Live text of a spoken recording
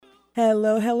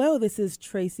Hello, hello. This is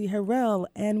Traci Harrell,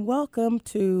 and welcome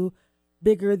to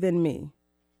Bigger Than Me.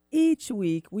 Each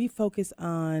week, we focus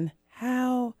on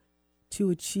how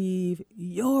to achieve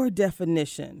your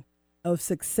definition of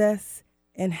success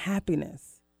and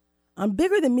happiness. On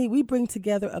Bigger Than Me, we bring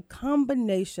together a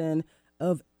combination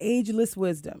of ageless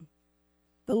wisdom,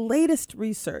 the latest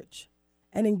research,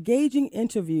 and engaging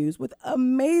interviews with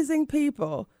amazing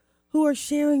people who are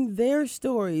sharing their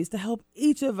stories to help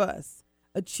each of us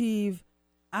achieve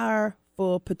our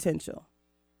full potential.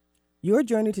 Your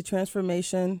journey to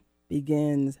transformation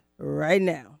begins right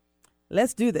now.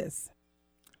 Let's do this.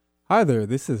 Hi there,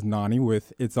 this is Nani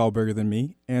with It's All Bigger Than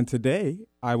Me, and today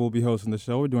I will be hosting the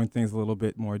show. We're doing things a little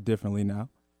bit more differently now.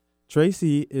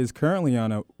 Traci is currently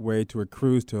on a way to a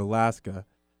cruise to Alaska.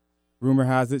 Rumor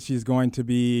has it she's going to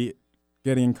be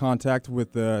getting in contact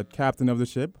with the captain of the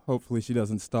ship. Hopefully she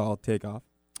doesn't stall takeoff.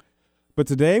 But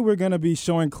today we're going to be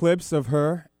showing clips of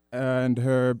her and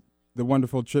the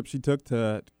wonderful trip she took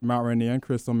to Mount Rainier and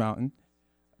Crystal Mountain.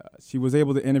 She was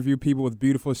able to interview people with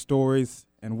beautiful stories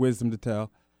and wisdom to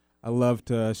tell. I love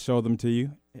to show them to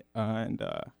you, and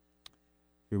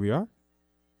here we are.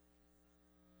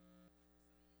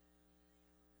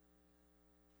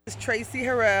 It's Traci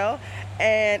Harrell,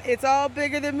 and it's all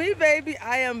bigger than me, baby.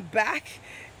 I am back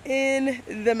in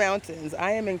the mountains.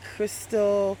 I am in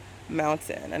Crystal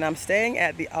Mountain, and I'm staying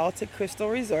at the Alta Crystal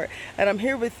Resort, and I'm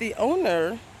here with the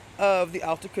owner of the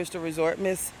Alta Crystal Resort,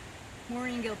 Miss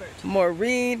Maureen Gilbert.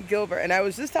 Maureen Gilbert. And I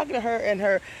was just talking to her and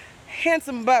her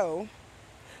handsome beau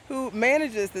who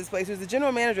manages this place, who's the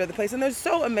general manager of the place, and they're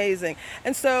so amazing.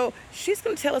 And so she's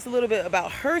going to tell us a little bit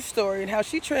about her story and how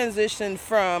she transitioned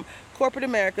from corporate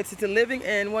America to living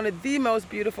in one of the most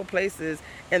beautiful places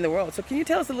in the world. So can you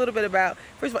tell us a little bit about,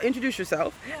 first of all, introduce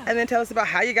yourself, and then tell us about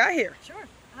how you got here. Sure.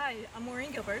 Hi, I'm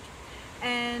Maureen Gilbert,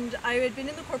 and I had been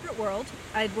in the corporate world.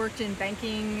 I'd worked in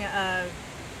banking,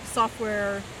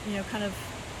 software, kind of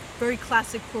very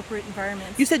classic corporate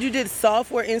environments. You said you did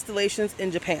software installations in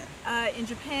Japan. In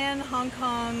Japan, Hong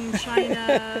Kong,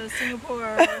 China,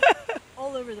 Singapore,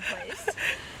 all over the place.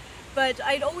 But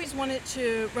I'd always wanted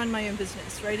to run my own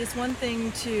business, right? It's one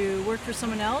thing to work for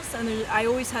someone else, and I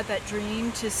always had that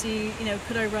dream to see,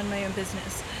 could I run my own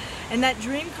business? And that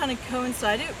dream kind of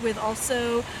coincided with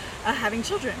also having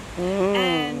children.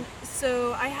 And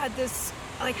so I had this,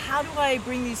 how do I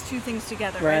bring these two things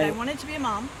together, right? I wanted to be a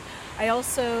mom.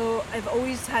 I've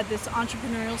always had this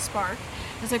entrepreneurial spark.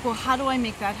 It's like, well, how do I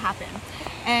make that happen?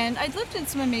 And I'd lived in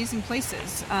some amazing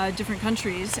places, different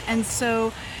countries. And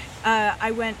so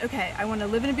I went, okay, I want to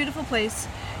live in a beautiful place,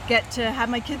 get to have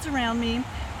my kids around me,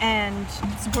 and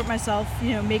support myself,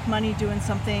 make money doing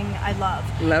something I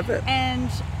love. Love it. And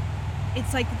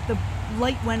it's like the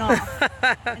light went off,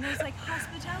 and it was like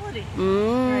hospitality,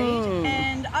 right?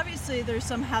 And obviously there's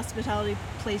some hospitality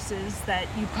places that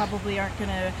you probably aren't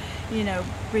gonna,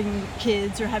 bring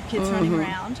kids or have kids running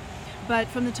around. But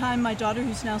from the time my daughter,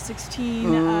 who's now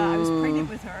 16, I was pregnant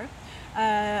with her,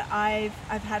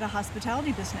 I've had a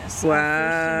hospitality business. Wow.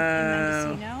 First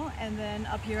in Mendocino, and then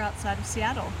up here outside of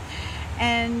Seattle.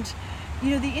 And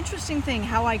the interesting thing,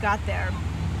 how I got there,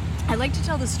 I like to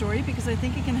tell the story because I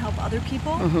think it can help other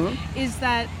people, is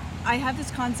that I have this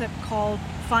concept called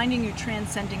finding your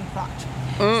transcending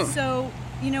thought. So,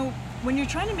 when you're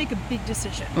trying to make a big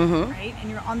decision, right,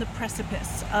 and you're on the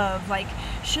precipice of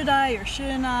should I or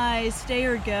shouldn't I, stay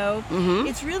or go,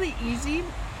 it's really easy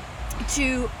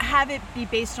to have it be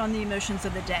based on the emotions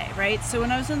of the day, right? So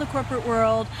when I was in the corporate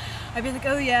world, I'd be like,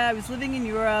 oh yeah, I was living in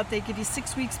Europe, they give you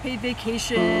 6 weeks paid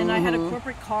vacation, I had a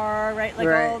corporate car, right?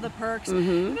 All the perks. I'd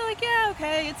be like, yeah,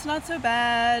 okay, it's not so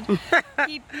bad.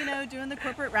 Keep, doing the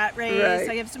corporate rat race,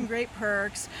 I have some great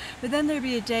perks. But then there'd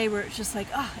be a day where it's just like,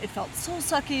 it felt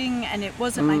soul-sucking, and it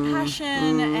wasn't my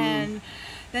passion, and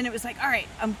then it was like, all right,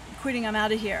 I'm quitting, I'm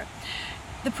out of here.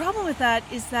 The problem with that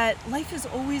is that life is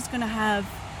always gonna have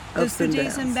those good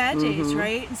days and bad days,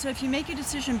 right? And so if you make a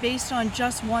decision based on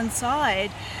just one side,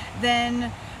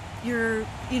 then you're,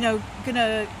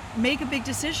 gonna make a big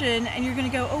decision, and you're gonna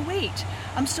go, oh wait,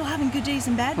 I'm still having good days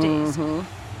and bad days.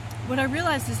 What I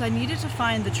realized is I needed to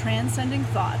find the transcending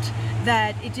thought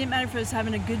that it didn't matter if I was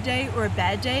having a good day or a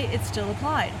bad day, it still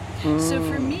applied. So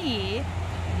for me,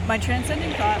 my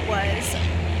transcending thought was,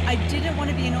 I didn't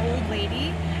want to be an old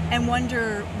lady and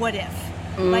wonder what if.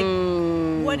 What,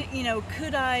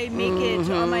 could I make it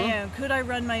on my own? Could I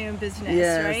run my own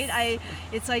business, right?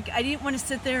 It's like, I didn't want to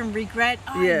sit there and regret,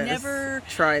 I never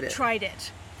tried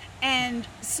it. And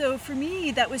so for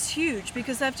me, that was huge,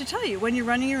 because I have to tell you, when you're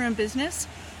running your own business,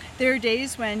 There are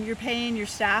days when you're paying your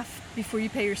staff before you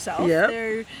pay yourself. Yep.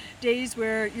 There are days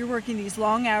where you're working these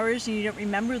long hours and you don't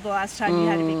remember the last time you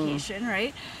had a vacation,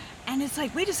 right? And it's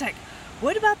like, wait a sec,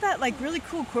 what about that like really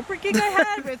cool corporate gig I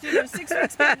had with 6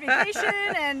 weeks paid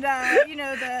vacation and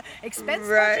the expense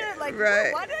budget? Like,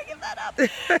 why did I give that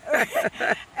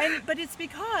up? But it's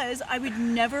because I would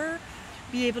never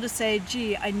be able to say,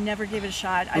 gee, I never gave it a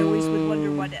shot. I always would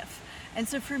wonder what if. And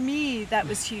so for me, that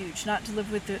was huge, not to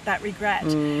live with that regret.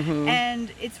 And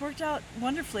it's worked out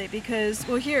wonderfully because,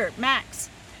 well, here, Max.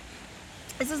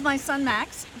 This is my son,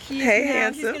 Max. He's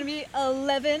going to be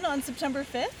 11 on September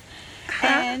 5th.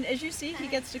 And as you see, he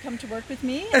gets to come to work with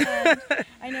me. And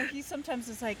I know he sometimes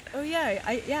is like, oh, yeah,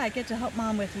 I get to help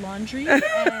Mom with laundry. And,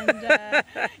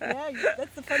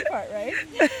 that's the fun part, right?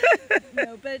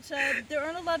 But there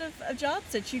aren't a lot of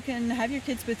jobs that you can have your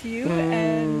kids with you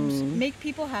and make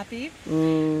people happy.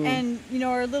 And,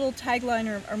 our little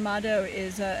tagline or motto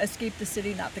is escape the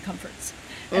city, not the comforts.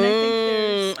 And I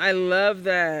think I love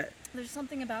that. There's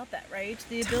something about that, right?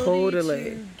 The ability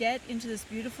to get into this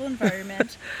beautiful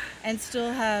environment and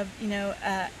still have,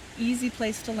 a easy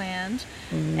place to land.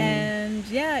 And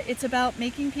it's about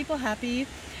making people happy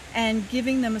and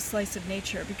giving them a slice of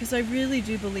nature, because I really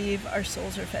do believe our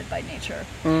souls are fed by nature.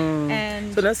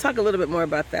 And so let's talk a little bit more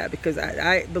about that, because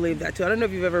I believe that too. I don't know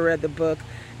if you've ever read the book.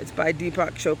 It's by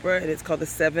Deepak Chopra, and it's called The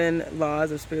 7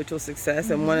 Laws of Spiritual Success.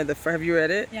 And have you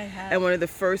read it? Yeah, I have. And one of the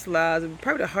first laws,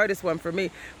 probably the hardest one for me,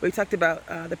 where he talked about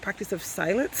the practice of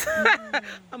silence.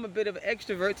 I'm a bit of an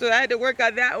extrovert, so I had to work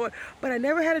on that one. But I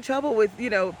never had a trouble with,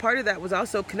 part of that was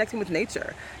also connecting with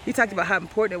nature. He talked about how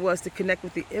important it was to connect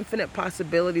with the infinite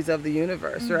possibilities of the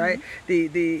universe, right?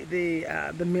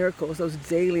 The miracles, those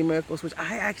daily miracles, which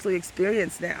I actually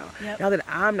experience now. Now that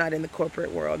I'm not in the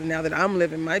corporate world, and now that I'm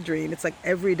living my dream, it's like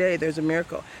every day there's a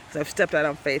miracle, because I've stepped out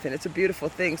on faith, and it's a beautiful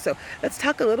thing. So let's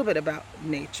talk a little bit about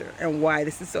nature and why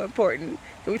this is so important.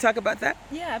 Can we talk about that?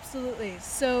 Yeah, absolutely.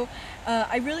 So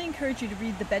I really encourage you to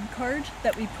read the bed card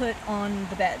that we put on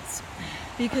the beds,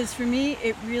 because for me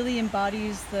it really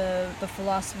embodies the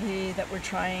philosophy that we're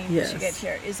trying to get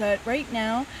here. Is that right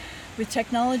now, with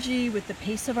technology, with the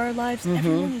pace of our lives,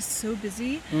 everyone is so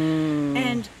busy,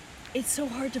 and it's so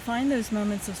hard to find those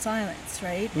moments of silence,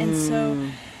 right? And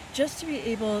so just to be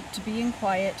able to be in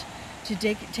quiet, to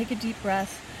take a deep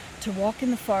breath, to walk in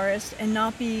the forest and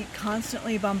not be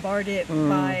constantly bombarded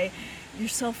by your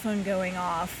cell phone going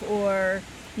off, or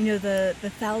the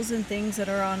 1,000 things that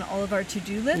are on all of our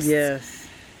to-do lists. Yes.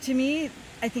 To me,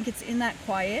 I think it's in that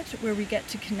quiet where we get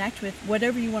to connect with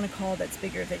whatever you want to call that's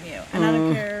bigger than you. And I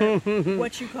don't care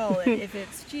what you call it, if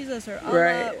it's Jesus or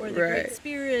Allah or the Great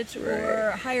Spirit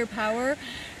or higher power.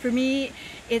 For me,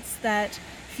 it's that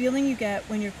feeling you get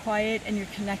when you're quiet and you're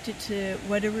connected to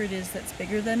whatever it is that's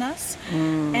bigger than us.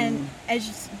 And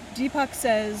as Deepak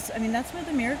says, I mean, that's where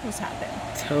the miracles happen.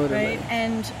 Totally. Right?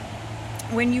 And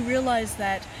when you realize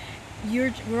that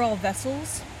we're all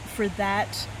vessels for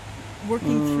that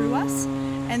working through us,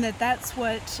 and that's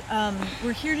what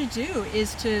we're here to do,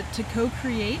 is to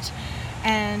co-create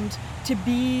and to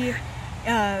be,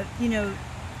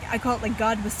 I call it like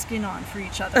God with skin on for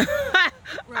each other.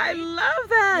 I love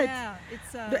that. Yeah,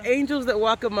 it's the angels that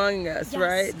walk among us,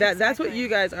 right? That's what you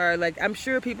guys are. Like, I'm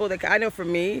sure people that I know, for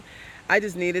me, I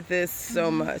just needed this so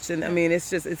much, and I mean,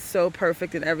 it's so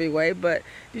perfect in every way. But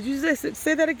did you just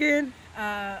say that again?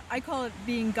 I call it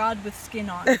being God with skin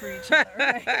on for each other,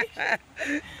 right?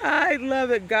 I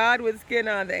love it. God with skin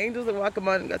on, the angels that walk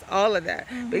among us, all of that.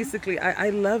 Basically,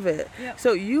 I love it. Yep.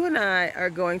 So you and I are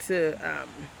going to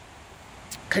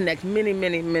connect many,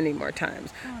 many, many more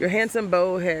times. Your handsome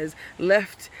beau has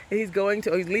left. He's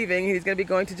leaving. He's going to be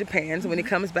going to Japan. So when he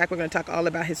comes back, we're going to talk all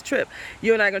about his trip.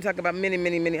 You and I are going to talk about many,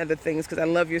 many, many other things, because I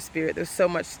love your spirit. There's so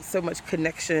much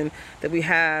connection that we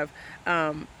have.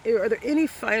 Are there any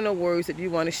final words that you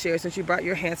want to share, since you brought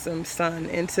your handsome son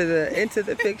into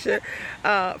the picture,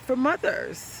 for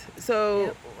mothers?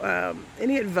 So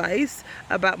any advice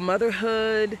about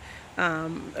motherhood?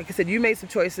 Like I said, you made some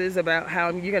choices about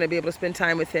how you're going to be able to spend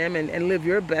time with him and live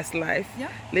your best life,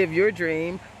 live your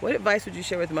dream. What advice would you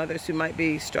share with mothers who might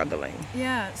be struggling?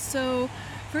 Yeah, so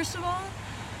first of all,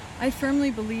 I firmly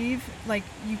believe, like,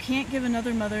 you can't give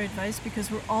another mother advice,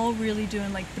 because we're all really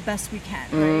doing, like, the best we can,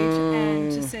 right?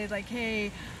 And to say, like,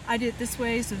 hey, I did it this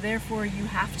way, so therefore you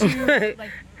have to,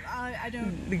 like, I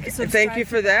don't subscribe Thank you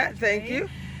for that. right? Thank you.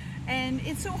 And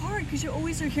it's so hard because you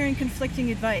always are hearing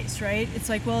conflicting advice, right? It's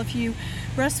like, well, if you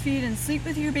breastfeed and sleep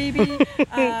with your baby,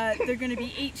 they're going to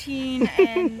be 18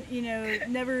 and,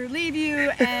 never leave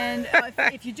you. And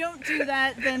if you don't do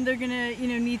that, then they're going to,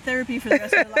 need therapy for the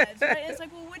rest of their lives, right? It's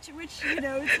like, well, which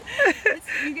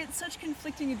you get such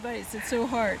conflicting advice. It's so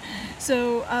hard.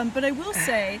 So, but I will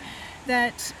say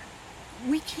that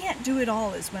we can't do it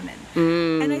all as women.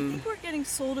 And I think we're getting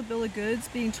sold a bill of goods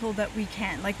being told that we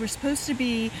can. Like, we're supposed to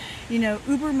be,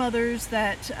 Uber mothers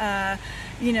that,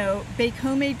 bake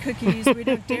homemade cookies. We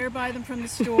don't dare buy them from the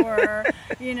store,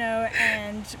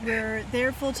 and we're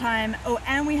there full time. Oh,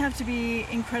 and we have to be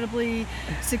incredibly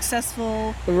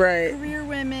successful career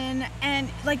women.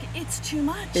 And, it's too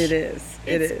much. It is.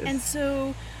 It is. And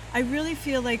so I really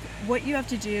feel like what you have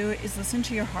to do is listen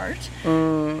to your heart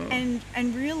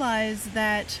and realize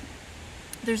that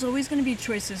there's always going to be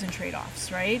choices and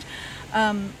trade-offs, right?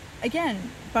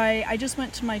 I just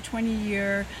went to my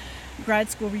 20-year grad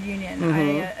school reunion.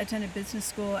 I attended business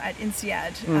school at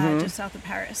INSEAD, just south of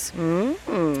Paris.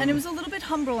 And it was a little bit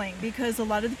humbling because a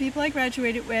lot of the people I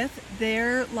graduated with,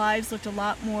 their lives looked a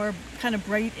lot more kind of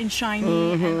bright and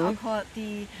shiny, and I'll call it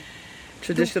the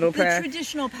traditional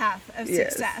path of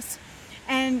success.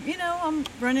 And I'm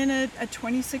running a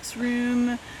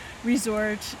 26-room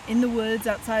resort in the woods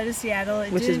outside of Seattle,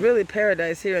 which is really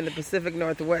paradise here in the Pacific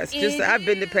Northwest. I've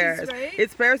been to Paris.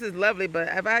 Right? Paris is lovely, but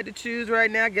if I had to choose right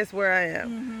now, guess where I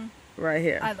am? Right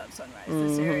here. I love Sunrise,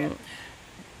 this area.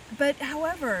 But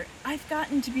however, I've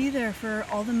gotten to be there for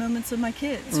all the moments of my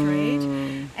kids,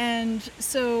 right? And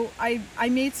so I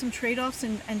made some trade-offs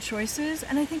and choices,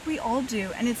 and I think we all do.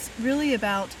 And it's really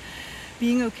about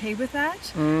being okay with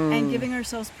that and giving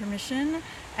ourselves permission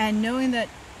and knowing that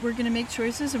we're going to make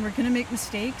choices and we're going to make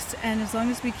mistakes. And as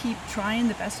long as we keep trying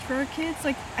the best for our kids,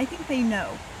 I think they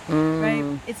know,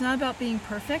 right? It's not about being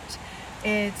perfect.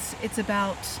 It's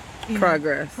about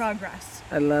progress.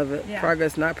 I love it. Yeah.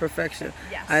 Progress, not perfection.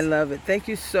 Yes. I love it. Thank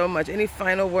you so much. Any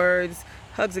final words,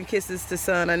 hugs and kisses to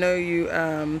son? I know you,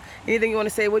 anything you want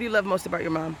to say? What do you love most about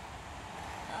your mom?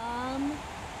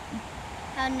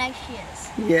 How nice she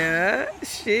is. Yeah,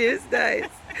 she is nice.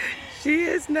 She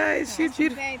is nice. She's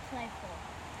beautiful. Very playful.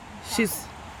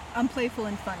 I'm playful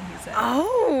and fun, he said.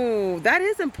 Oh, that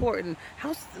is important.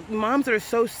 Moms are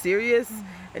so serious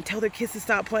and tell their kids to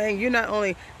stop playing. You not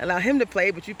only allow him to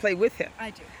play, but you play with him. I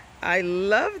do. I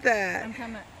love that. I'm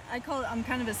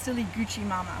kind of a silly Gucci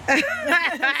mama. That's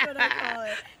what I call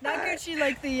it. Not Gucci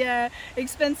like the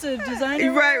expensive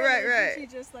designer. Right.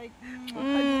 Gucci just like hugs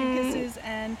and kisses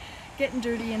and getting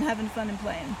dirty and having fun and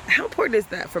playing. How important is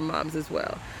that for moms as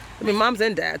well? I mean, moms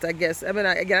and dads, I guess. I mean,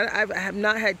 I have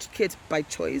not had kids by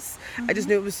choice. I just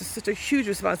knew it was just such a huge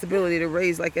responsibility to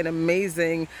raise like an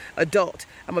amazing adult.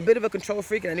 I'm a bit of a control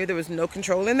freak, and I knew there was no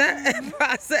control in that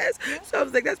process. So I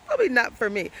was like, that's probably not for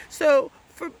me. So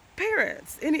for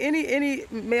parents, any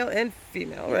male and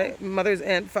female, right, mothers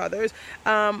and fathers,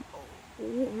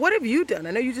 what have you done?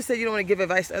 I know you just said you don't want to give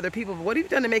advice to other people, but what have you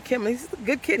done to make him? He's a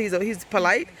good kid. He's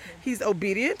polite. He's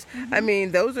obedient. I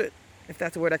mean, those are, if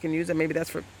that's a word I can use, and maybe that's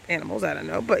for animals, I don't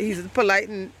know. But he's polite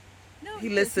and he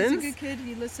listens. He's a good kid.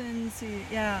 He listens.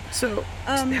 So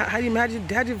how'd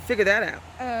you figure that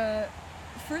out?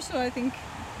 First of all, I think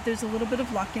there's a little bit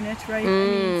of luck in it, right? I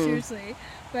mean, seriously.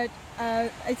 But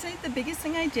I'd say the biggest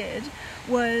thing I did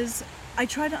was I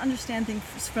try to understand things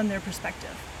from their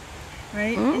perspective,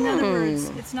 right? In other words,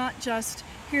 it's not just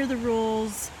here are the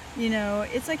rules,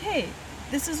 it's like, hey,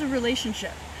 this is a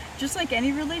relationship. Just like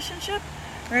any relationship,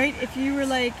 right? If you were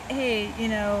like, hey,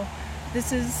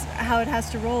 this is how it has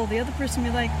to roll, the other person would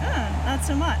be like, not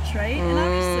so much, right? And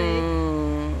obviously,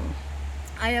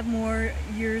 I have more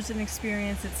years and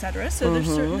experience, etc. So there's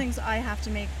certain things I have to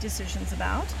make decisions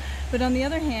about. But on the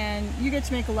other hand, you get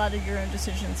to make a lot of your own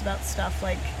decisions about stuff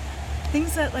like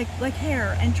things that like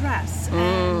hair and dress,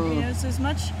 and so as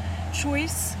much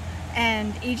choice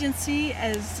and agency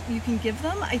as you can give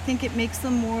them, I think it makes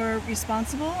them more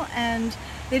responsible, and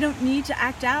they don't need to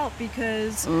act out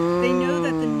because they know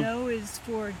that the no is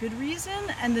for a good reason,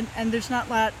 and there's not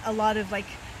a lot of like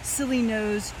silly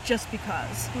no's just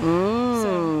because.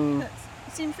 So that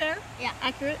seem fair? Yeah.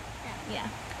 Accurate? Yeah.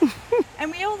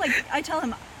 And we all I tell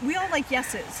him, we all like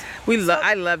yeses.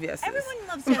 I love yeses. Everyone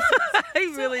loves yeses. I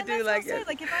really do like yeses. it.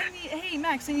 Like if I need, hey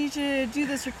Max, I need you to do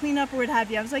this or clean up or what have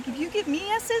you. I was like, if you give me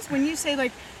yeses, when you say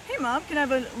like, hey Mom, can I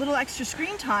have a little extra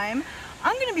screen time?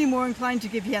 I'm going to be more inclined to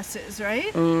give yeses,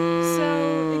 right?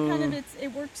 So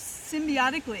it works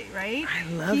symbiotically, right? I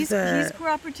love that. He's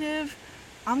cooperative.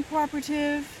 I'm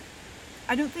cooperative.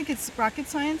 I don't think it's rocket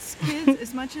science, kids,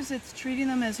 as much as it's treating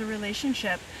them as a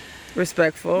relationship.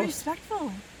 Respectful.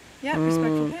 Yeah,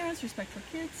 respect for parents, respect for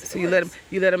kids. So you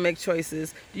let him make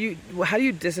choices. How do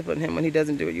you discipline him when he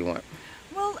doesn't do what you want?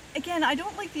 Well, again, I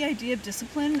don't like the idea of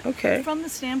discipline. Okay. From the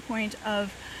standpoint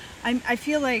of, I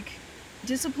feel like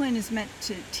discipline is meant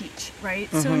to teach, right?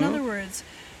 Mm-hmm. So in other words,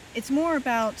 it's more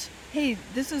about, hey,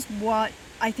 this is what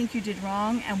I think you did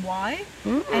wrong and why,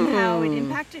 and how it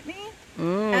impacted me,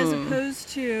 as opposed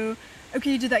to,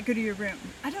 okay, you did that, go to your room.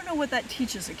 I don't know what that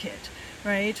teaches a kid,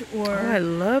 right? Or I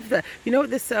love that. You know what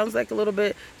this sounds like a little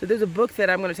bit? So there's a book that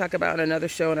I'm going to talk about in another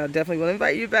show, and I definitely will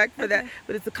invite you back for that.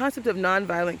 But it's the concept of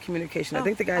nonviolent communication. I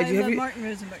think the guy. I love Martin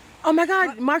Rosenberg. Oh my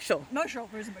God, Marshall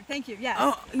Rosenberg. Thank you. Yes.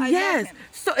 Oh I yes. love him.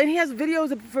 So and he has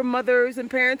videos for mothers and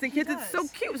parents and kids. He It's so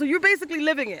does. cute. So you're basically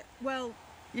living it. Well,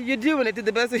 You're doing it to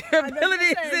the best of your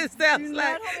abilities. It sounds do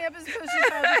like. not hold me up as a poster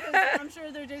child because I'm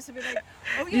sure there are days to be like,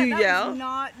 oh yeah, Do you that yell? was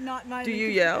not my. Do you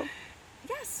yell?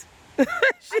 Yes.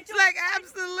 She's like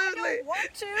absolutely. I don't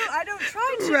want to. I don't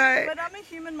try to. Right. But I'm a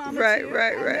human mama Right, too.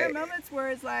 right, and there are right. moments where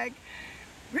it's like,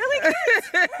 really,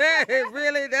 kids?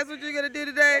 Really? That's what you're gonna do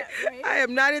today? Yeah, right. I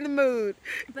am not in the mood.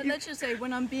 But let's just say,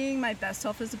 when I'm being my best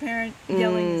self as a parent,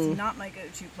 yelling is not my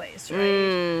go-to place,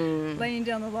 right? Laying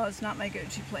down the law is not my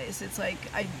go-to place. It's like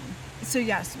So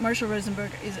yes, Marshall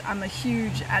Rosenberg I'm a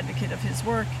huge advocate of his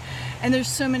work. And there's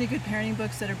so many good parenting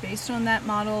books that are based on that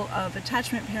model of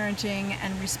attachment parenting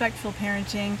and respectful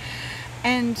parenting.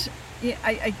 And yeah,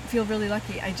 I feel really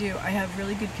lucky. I do. I have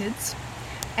really good kids.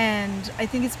 And I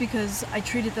think it's because I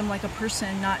treated them like a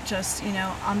person, not just,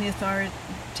 I'm the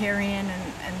authoritarian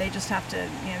and they just have to,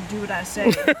 do what I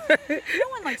say. No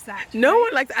one likes that. No right?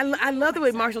 one likes. I love the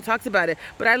way Marshall talks about it,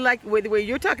 but I like the way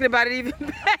you're talking about it even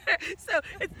better. So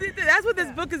that's what this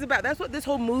book is about. That's what this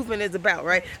whole movement is about,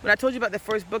 right? When I told you about the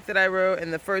first book that I wrote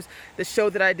and the show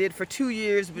that I did for 2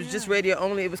 years was just radio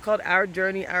only. It was called Our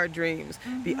Journey, Our Dreams,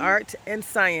 the art and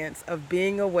science of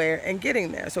being aware and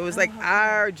getting there. So it was like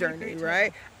our journey,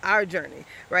 right? Our journey,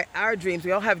 right? Our dreams.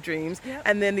 We all have dreams. Yep.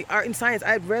 And then the art and science.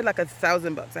 I've read like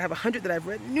 1,000 books. I have 100 that I've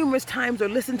read numerous times or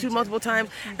listened to multiple times.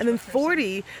 And then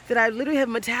 40 that I literally have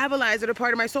metabolized that are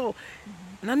part of my soul.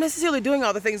 And I'm not necessarily doing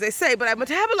all the things they say, but I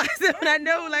metabolize them and I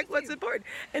know like what's important.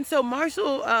 And so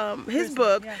Marshall, his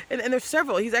book, and there's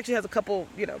several, he actually has a couple,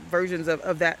 versions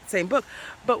of that same book.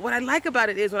 But what I like about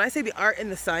it is when I say the art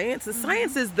and the science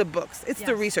is the books. It's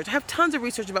the research. I have tons of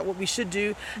research about what we should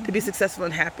do to be successful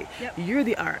and happy. Yep. You're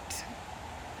the art.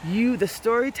 You, the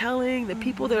storytelling, the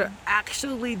people that are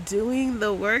actually doing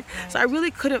the work. Right. So I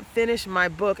really couldn't finish my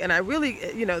book. And I really,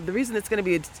 the reason it's going to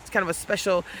be kind of a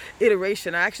special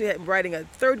iteration, I actually am writing a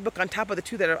third book on top of the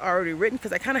two that are already written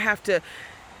because I kind of have to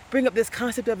bring up this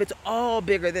concept of it's all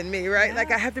bigger than me, right? Yeah.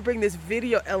 Like I have to bring this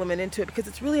video element into it because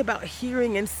it's really about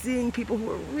hearing and seeing people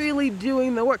who are really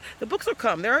doing the work. The books will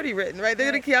come. They're already written, right?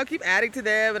 I'll keep adding to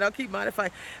them and I'll keep modifying.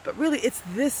 But really, it's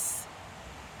this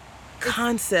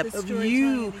concept of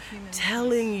you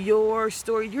telling your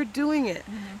story. You're doing it.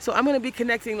 So I'm going to be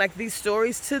connecting like these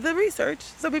stories to the research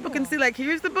so people can see like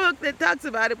here's the book that talks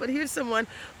about it, but here's someone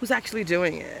who's actually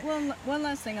doing it. Well, one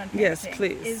last thing on parenting. Yes,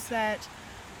 please. Is that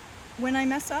when I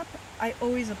mess up, I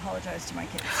always apologize to my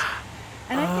kids.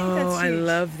 And I think that's huge. I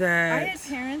love that. I had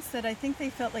parents that I think they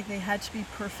felt like they had to be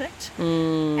perfect.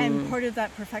 And part of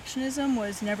that perfectionism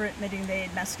was never admitting they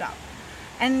had messed up.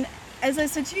 And as I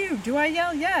said to you, do I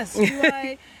yell? Yes. Do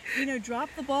I, drop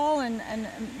the ball? And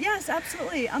yes,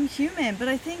 absolutely. I'm human. But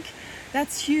I think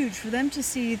that's huge for them to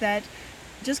see that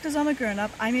just because I'm a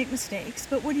grown-up, I make mistakes.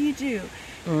 But what do? You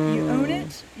own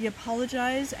it, you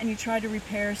apologize, and you try to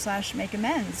repair / make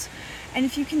amends. And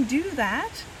if you can do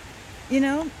that,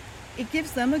 it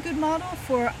gives them a good model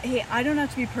for, hey, I don't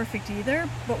have to be perfect either.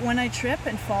 But when I trip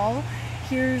and fall,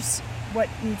 here's what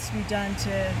needs to be done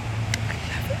to...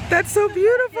 That's so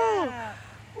beautiful. Yeah.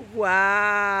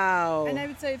 Wow. And I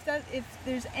would say if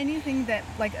there's anything that,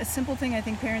 like a simple thing I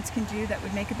think parents can do that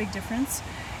would make a big difference,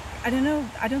 I don't know,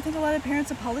 I don't think a lot of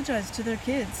parents apologize to their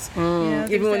kids.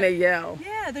 Even when they yell.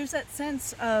 Yeah, there's that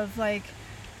sense of like,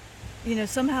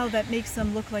 somehow that makes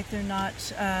them look like they're not,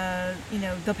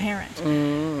 the parent.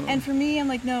 And for me, I'm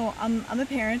like, no, I'm a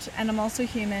parent and I'm also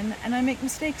human and I make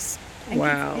mistakes.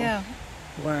 Wow.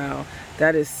 Wow,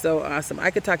 that is so awesome.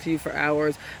 I could talk to you for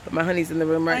hours, but my honey's in the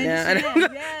room right now.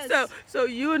 Yes. So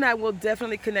you and I will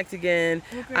definitely connect again.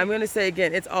 Well, I'm going to say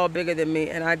again, it's all bigger than me,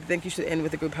 and I think you should end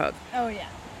with a group hug. Oh, yeah.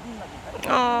 I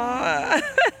love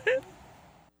you. Aww.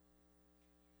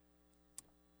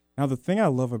 Now, the thing I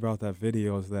love about that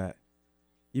video is that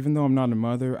even though I'm not a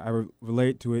mother, I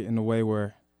relate to it in a way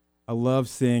where I love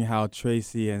seeing how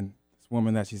Traci and this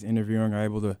woman that she's interviewing are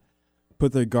able to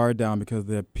put their guard down because of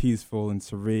the peaceful and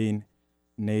serene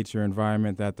nature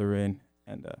environment that they're in.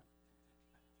 And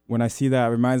when I see that,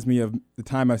 it reminds me of the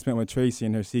time I spent with Traci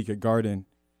in her secret garden,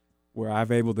 where I've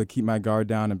able to keep my guard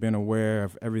down and been aware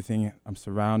of everything I'm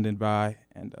surrounded by.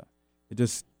 And it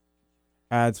just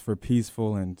adds for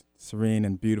peaceful and serene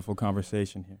and beautiful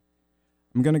conversation here.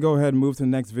 I'm going to go ahead and move to the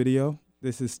next video.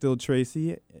 This is still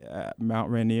Traci at Mount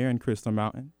Rainier and Crystal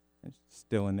Mountain. It's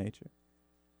still in nature.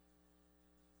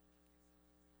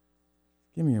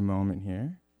 Give me a moment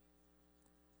here.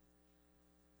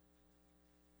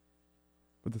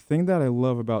 But the thing that I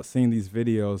love about seeing these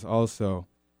videos also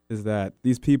is that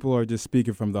these people are just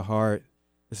speaking from the heart.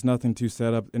 It's nothing too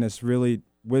set up, and it's really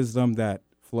wisdom that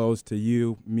flows to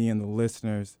you, me, and the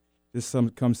listeners. This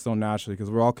comes so naturally because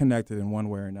we're all connected in one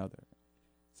way or another.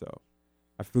 So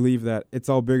I believe that It's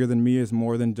All Bigger Than Me is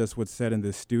more than just what's said in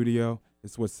this studio.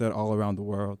 It's what's said all around the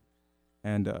world.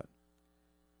 And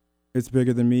It's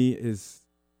Bigger Than Me is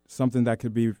something that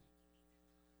could be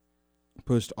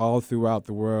pushed all throughout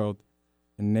the world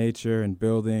in nature and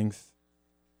buildings.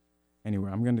 Anyway,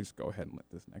 I'm going to just go ahead and let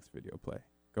this next video play.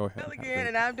 Go ahead. Again,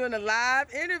 and I'm doing a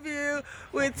live interview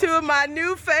with two of my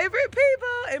new favorite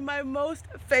people in my most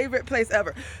favorite place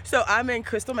ever. So I'm in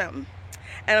Crystal Mountain,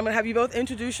 and I'm going to have you both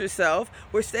introduce yourself.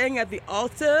 We're staying at the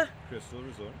Alta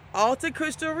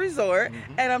Crystal Resort,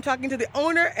 and I'm talking to the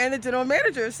owner and the general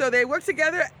manager. So they work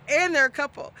together, and they're a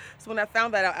couple. So when I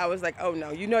found that out, I was like, oh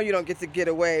no, you don't get to get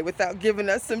away without giving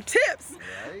us some tips.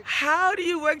 Right. How do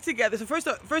you work together? So first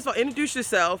of all, introduce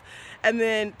yourself, and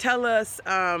then tell us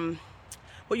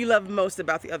what you love most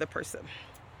about the other person.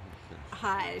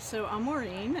 Hi, so I'm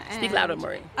Maureen. And Speak louder,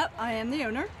 Maureen. I am the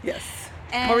owner. Yes.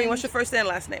 And Maureen, what's your first and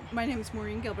last name? My name is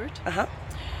Maureen Gilbert. Uh-huh.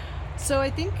 So I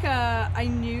think I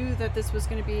knew that this was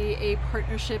going to be a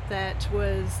partnership that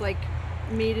was like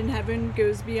made in heaven,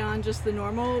 goes beyond just the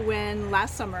normal, when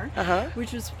last summer,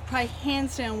 which was probably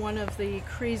hands down one of the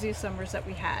craziest summers that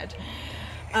we had,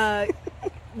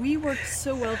 we worked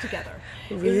so well together.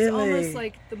 Really? It was almost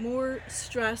like the more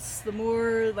stress, the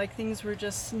more like things were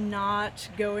just not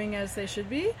going as they should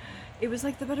be, it was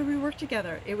like the better we worked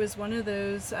together. It was one of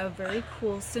those very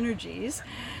cool synergies.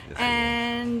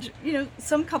 And,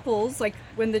 some couples, like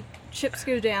when the chips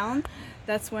go down,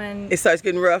 that's when it starts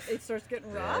getting rough.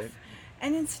 Right.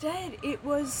 And instead, it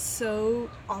was so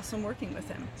awesome working with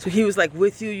him. So he was like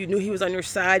with you. You knew he was on your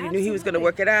side. You knew he was going to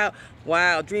work it out.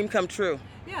 Wow, dream come true.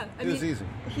 Yeah, it was easy.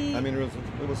 It was easy.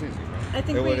 Right? I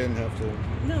think we didn't have to.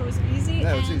 No, it was easy.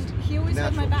 No, it was easy. He always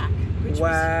had my back. Which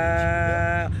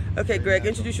wow. Okay, Greg,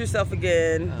 introduce yourself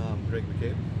again. Greg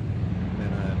McCabe.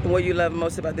 And what you love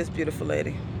most about this beautiful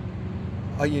lady?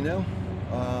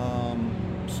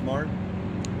 Smart,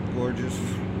 gorgeous,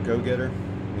 go-getter.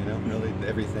 Really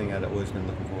everything I'd always been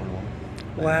looking for in a woman.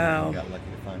 Wow. I got lucky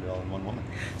to find it all in one woman.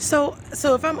 So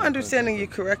if I'm understanding you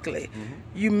correctly,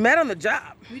 you met on the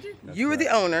job. We did. You were the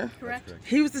owner. Correct.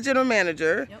 He was the general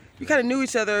manager. Yep. You kind of knew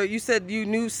each other. You said you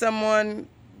knew someone.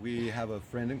 We have a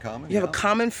friend in common. You have a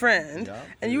common friend,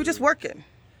 and you were just working.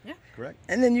 Yeah. Correct.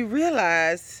 And then you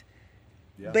realized,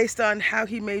 based on how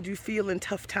he made you feel in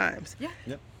tough times. Yeah.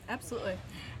 Yep. Absolutely.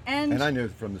 And I knew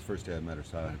from the first day I met her,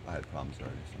 so I had problems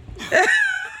already. So.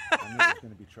 I knew there was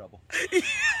going to be trouble.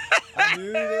 I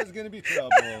knew there was going to be trouble.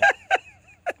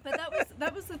 But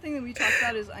that was the thing that we talked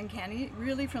about is uncanny.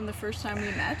 Really, from the first time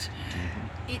we met,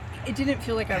 it didn't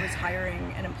feel like I was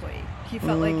hiring an employee. He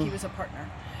felt like he was a partner.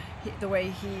 The way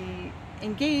he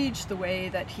engaged, the way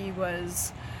that he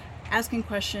was asking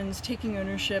questions, taking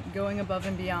ownership, going above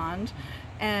and beyond.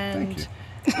 And thank you.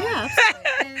 Yeah,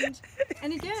 absolutely.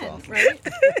 And again, awesome. Right?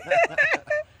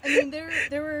 I mean,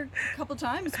 there were a couple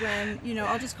times when,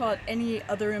 I'll just call it any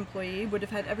other employee would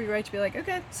have had every right to be like,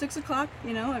 okay, 6 o'clock,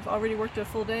 I've already worked a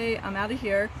full day, I'm out of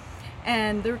here.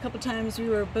 And there were a couple times we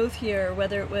were both here,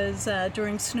 whether it was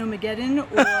during Snowmageddon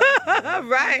or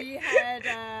right. We had,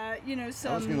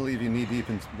 some... I was going to leave you knee-deep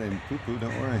in poo-poo,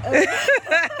 don't worry.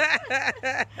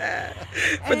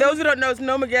 For those who don't know,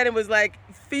 Snowmageddon was like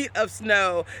feet of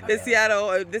snow that Seattle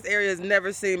or this area has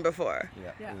never seen before.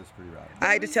 Yeah, it was pretty rough.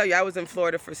 I had to tell you, I was in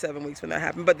Florida for 7 weeks when that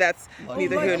happened, but that's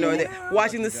neither here nor there.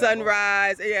 Watching the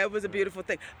sunrise, it was a beautiful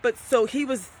thing. But so he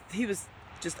was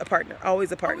just a partner,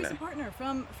 always a partner. Always a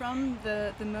partner from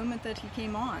the moment that he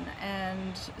came on,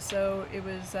 and so it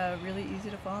was really easy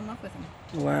to fall in love with him.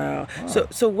 Wow.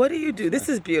 So what do you do? This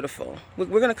is beautiful. We're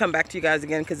going to come back to you guys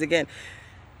again because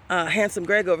handsome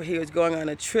Greg over here is going on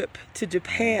a trip to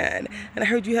Japan, and I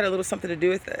heard you had a little something to do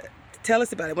with it. Tell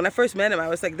us about it. When I first met him, I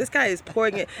was like, this guy is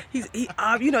pouring it.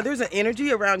 There's an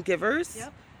energy around givers.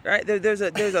 Yep. Right? There's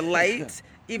a light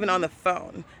even on the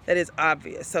phone, that is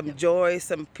obvious. Some joy,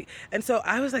 and so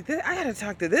I was like, I got to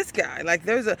talk to this guy. Like,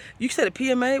 you said a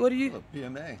PMA. What do you? A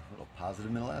PMA, a little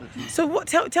positive mental attitude. So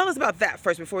tell us about that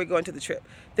first before we go into the trip.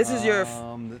 This is your.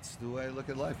 That's the way I look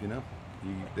at life.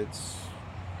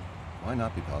 Why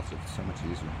not be positive? It's so much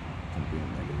easier than being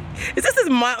negative. Is this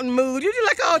mountain mood? You're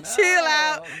like all chill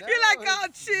out. No, You're like all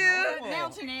chill.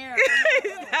 Mountain air.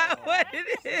 Is that what it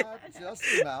is? It's not just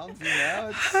the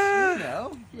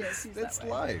mountains, Yes, it's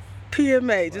life.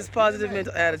 PMA, just positive PMA,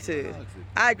 mental positive attitude. mental attitude.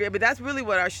 I agree, but that's really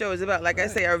what our show is about. Like I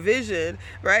say, our vision,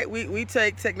 right? We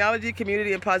take technology,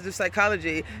 community, and positive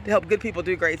psychology to help good people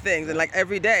do great things. And like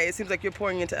every day, it seems like you're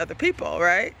pouring into other people,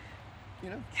 right?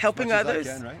 Helping as much others.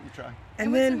 as I can, right? You try.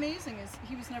 And what's amazing is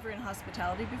he was never in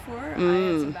hospitality before. I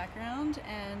had some background,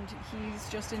 and he's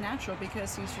just a natural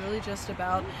because he's really just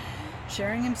about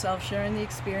sharing himself, sharing the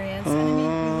experience. And I mean, we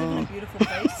live in a beautiful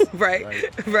place.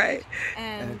 Right.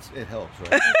 And it helps,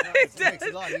 right? It makes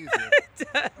it a lot easier.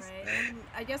 right. And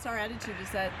I guess our attitude is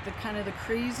that the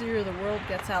crazier the world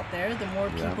gets out there, the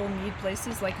more people need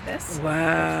places like this.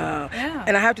 Wow. Yeah.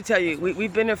 And I have to tell you,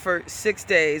 we've been there for 6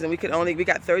 days, and we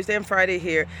got Thursday and Friday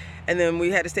here, and then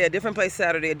we had to stay at a different place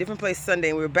Saturday, a different place Sunday,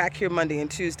 and we were back here Monday and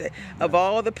Tuesday. Of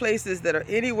all the places that are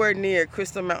anywhere near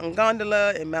Crystal Mountain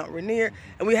Gondola and Mount Rainier,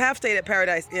 and we have stayed at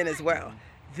Paradise Inn as well.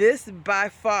 This by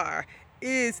far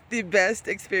is the best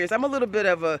experience. I'm a little bit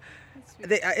of a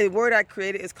word I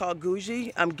created is called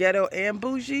gougie. I'm ghetto and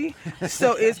bougie.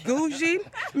 So it's gougie,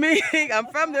 meaning I'm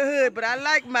from the hood, but I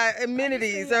like my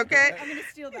amenities, okay? I'm going to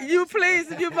steal that. You please,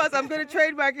 you must. I'm going to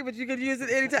trademark it, but you can use it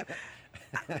anytime.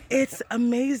 It's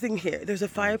amazing here. There's a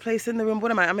fireplace in the room.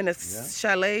 What am I? I'm in a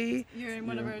chalet. You're in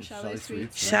one of our chalet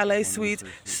suites. Chalet suites.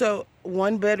 So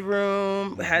 1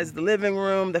 bedroom, has the living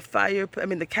room,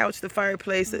 the couch, the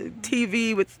fireplace, a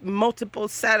TV with multiple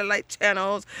satellite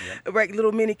channels. Right,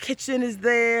 little mini kitchen is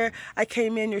there. I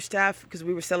came in, your staff, because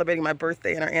we were celebrating my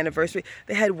birthday and our anniversary.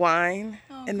 They had wine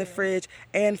in the fridge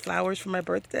and flowers for my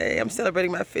birthday. I'm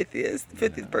celebrating my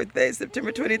 50th birthday,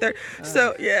 September 23rd.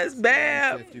 So yes,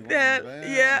 bam.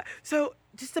 Yeah. So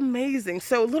just amazing.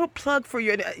 So a little plug for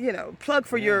your,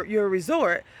 your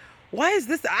resort. Why is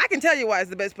this? I can tell you why it's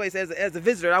the best place as a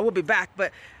visitor. I will be back,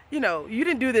 but you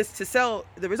didn't do this to sell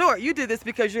the resort. You did this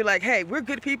because you're like, hey, we're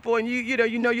good people, and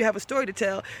you have a story to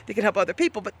tell that can help other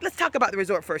people. But let's talk about the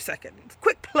resort for a second.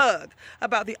 Quick plug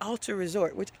about the Alta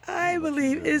Resort, which I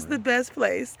believe is the best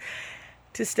place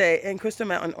to stay in Crystal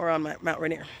Mountain or on Mount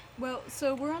Rainier. Well,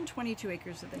 so we're on 22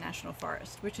 acres of the National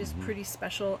Forest, which is pretty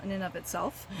special in and of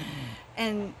itself.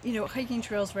 And, hiking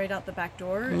trails right out the back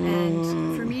door.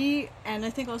 And for me, and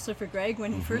I think also for Greg,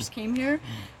 when he first came here,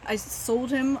 I sold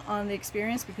him on the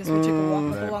experience because we took a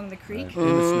walk along the creek. In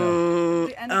the snow.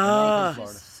 And the lake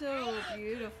is so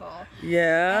beautiful.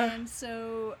 Yeah. And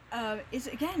so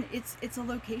it's a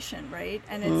location, right?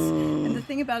 And and the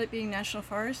thing about it being National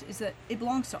Forest is that it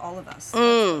belongs to all of us.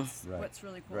 That's what's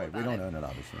really cool about it. We don't own it,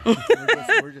 obviously.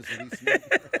 we're just leasing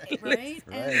it. Right?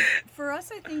 And for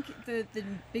us, I think the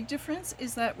big difference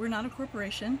is that we're not a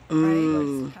corporation,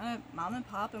 right? It's kind of mom and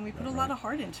pop, and we put a lot of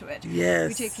heart into it. Yes.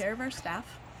 We take care of our staff.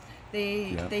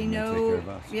 They know. They take care of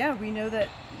us. Yeah, we know that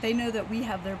they know that we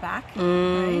have their back, right?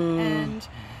 And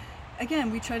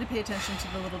again, we try to pay attention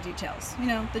to the little details.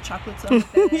 The chocolates on the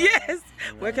bed. Yes.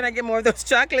 Where can I get more of those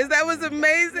chocolates? That was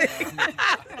amazing.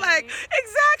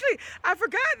 Exactly. I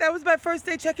forgot. That was my first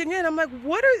day checking in. I'm like,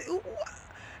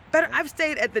 But I've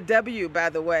stayed at the W, by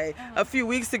the way, a few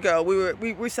weeks ago.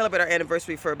 We celebrate our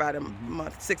anniversary for about a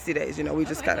month, 60 days. We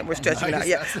just we're stretching it out.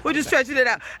 Yeah, we're just stretching it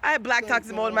out. I had black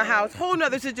toxic mold in my house, whole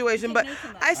nother situation. But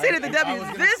I stayed at the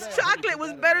W. This chocolate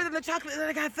was better than the chocolate that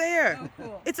I got there. Oh,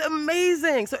 cool. It's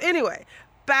amazing. So anyway,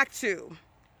 back to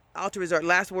Alta Resort.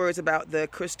 Last words about the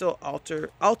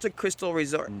Alta Crystal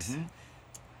Resort.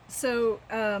 So,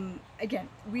 again,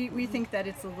 we think that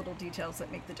it's the little details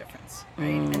that make the difference, right?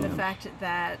 And the fact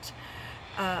that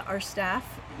our staff,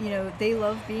 they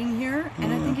love being here,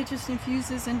 and I think it just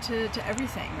infuses into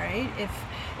everything, right?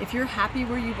 If you're happy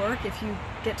where you work, if you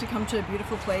get to come to a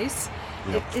beautiful place,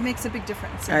 it makes a big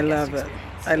difference. I love it.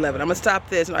 I'm going to stop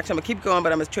this. Actually, I'm going to keep going,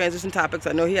 but I'm going to transition topics.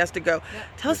 I know he has to go.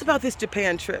 Tell us about this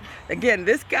Japan trip. Again,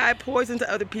 this guy pours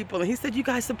into other people, and he said you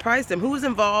guys surprised him. Who was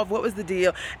involved? What was the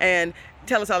deal? And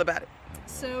tell us all about it.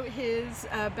 So his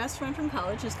best friend from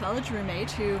college, his college roommate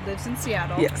who lives in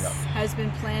Seattle, has been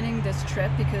planning this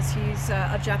trip because he's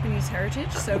of Japanese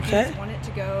heritage, so he's wanted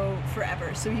to go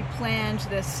forever. So he planned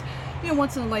this,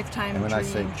 once in a lifetime And when I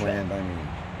say dream planned, trip. I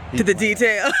mean To the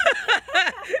detail.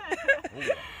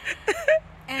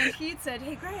 And he had said,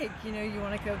 hey, Greg, you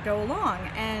want to go along?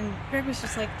 And Greg was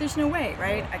just like, there's no way,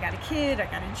 right? I got a kid, I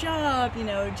got a job,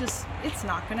 just, it's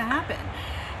not going to happen.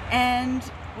 And,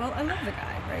 well, I love the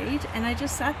guy, right? And I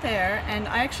just sat there, and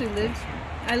I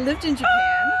lived in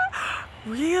Japan.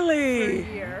 Really? For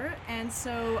a year. And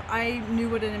so I knew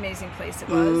what an amazing place it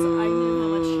was. I knew how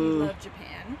much he loved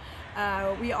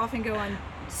Japan. We often go on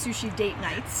sushi date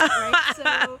nights, right?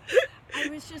 So I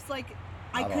was just like,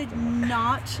 I could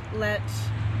not let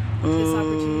this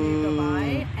opportunity go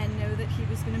by and know that he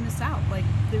was going to miss out. Like,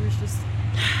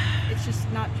 it's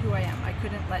just not who I am. I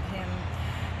couldn't let him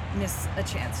miss a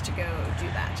chance to go do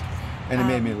that. And it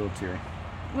made me a little teary.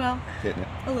 Well, Didn't it?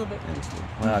 a little bit.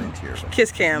 Well, not in tears.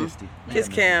 Kiss Cam. Misty. Kiss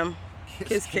Cam.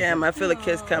 Kiss Cam. I feel a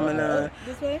kiss coming on.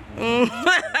 This way?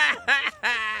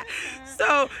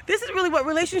 So this is really what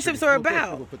relationships are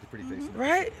about, We'll put the pretty face in it.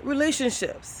 right?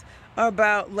 Relationships are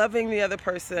about loving the other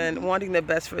person, wanting the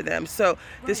best for them. So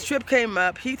this trip came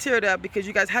up. He teared up because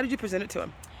you guys, how did you present it to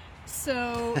him?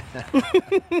 So,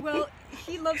 well,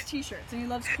 he loves t-shirts and he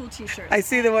loves cool t-shirts. I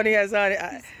see the one he has on.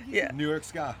 Yeah. New York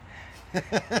Sky.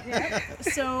 Yeah.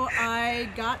 So I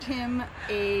got him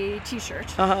a t-shirt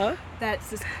that's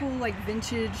this cool, like,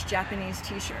 vintage Japanese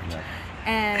t-shirt. Yeah.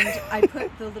 And I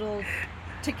put the little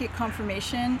ticket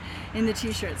confirmation in the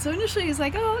t-shirt. So initially he's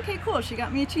like, oh, okay, cool. She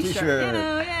got me a t-shirt.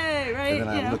 T-shirt. Yay, right? And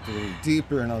then I looked a little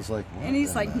deeper and I was like, what And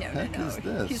he's the like, no. heck is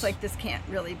this? He's like, this can't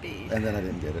really be. And then I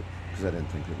didn't get it because I didn't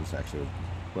think it was actually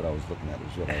what I was looking at. It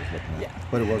was what I was looking at. Yeah.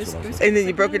 But it was what I was looking at. And then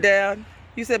you broke it down.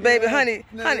 You said, baby, honey.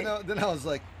 No, then I was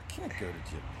like, I can't go to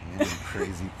Japan. You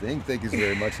crazy thing. Thank you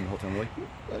very much. And the whole time I'm like,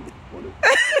 I didn't want to.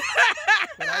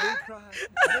 But I didn't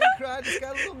cry. I just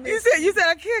got a little misty. You said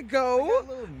I can't I go. got a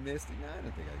little misty. No, I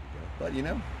didn't think I could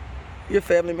go. But Your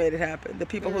family made it happen. The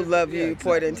people who love you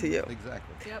poured into you.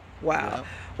 Exactly. Yep. Wow. Yep.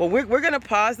 Well, we're going to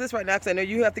pause this right now because I know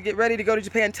you have to get ready to go to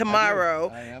Japan tomorrow.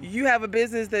 I am. You have a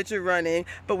business that you're running,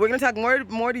 but we're going to talk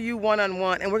more to you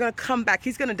one-on-one, and we're going to come back.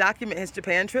 He's going to document his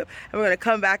Japan trip, and we're going to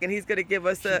come back, and he's going to give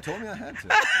us She a... told me I had to.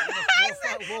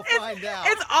 We'll find out.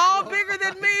 It's all bigger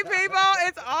than me, people.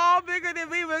 It's all bigger than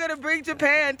me. We're going to bring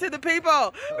Japan to the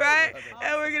people, right?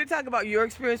 And we're going to talk about your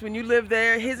experience when you lived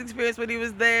there, his experience when he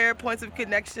was there, points of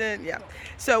connection. Yeah.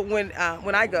 So when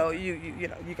I go, you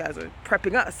guys are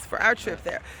prepping us for our trip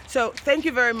there. So thank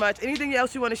you very much. Anything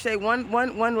else you want to say? One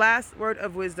last word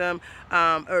of wisdom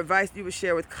or advice you would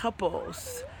share with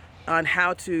couples on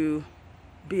how to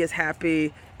be as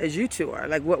happy as you two are?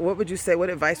 Like, what would you say?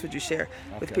 What advice would you share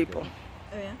with people?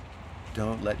 Oh, yeah?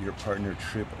 Don't let your partner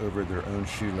trip over their own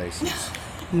shoelaces.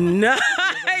 Nice.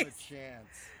 Chance.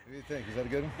 What do you think? Is that a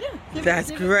good one? Yeah.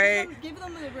 That's great. Give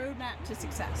them the roadmap to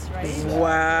success, right?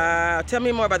 Wow. Tell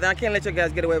me more about that. I can't let you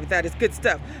guys get away with that. It's good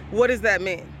stuff. What does that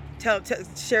mean?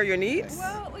 Share your needs?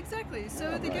 Well, exactly.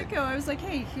 So at the get-go, I was like,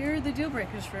 hey, here are the deal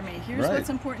breakers for me. Here's Right. what's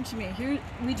important to me. Here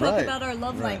we talk Right. about our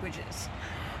love Right. languages,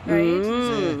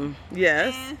 right?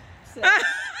 Yes. So,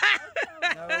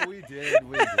 No, we did.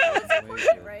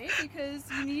 right? Because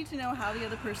you need to know how the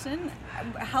other person,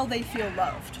 how they feel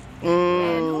loved.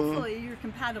 And hopefully you're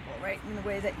compatible, right? In the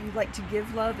way that you like to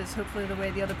give love is hopefully the way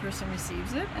the other person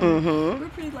receives it. And we're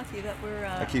pretty lucky that we're...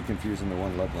 I keep confusing the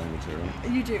one love language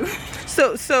here. You do.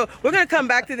 So we're going to come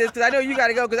back to this because I know you got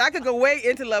to go because I could go way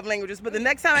into love languages. But the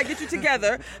next time I get you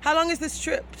together, how long is this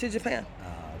trip to Japan?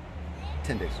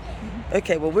 10 days.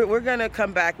 Okay, well, we're going to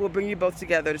come back. We'll bring you both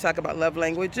together to talk about love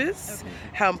languages,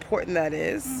 how important that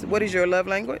is. What is your love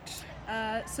language?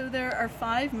 So there are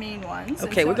 5 main ones. Okay,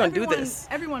 and so we're gonna do this.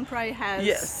 Everyone probably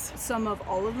has some of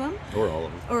all of them. Or all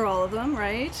of them. Or all of them,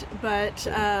 right? But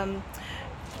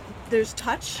there's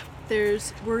touch.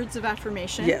 There's words of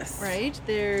affirmation. Yes. Right?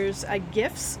 There's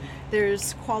gifts.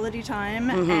 There's quality time.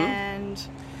 And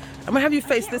I'm going to have you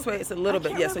face this way. It's a little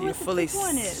bit, so remember you're what the fully fifth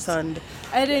one is. sunned.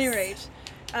 at any rate,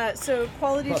 so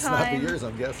quality Must not time. be yours,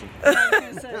 I'm guessing. I was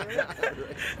gonna say, right?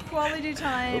 Quality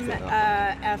time, Hopefully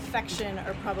not. affection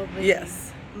are probably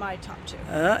Yes. my top 2.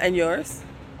 And yours?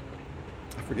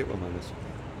 I forget what mine is.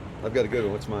 I've got a good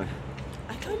one. What's mine?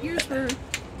 I thought yours were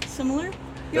similar.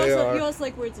 They are. You also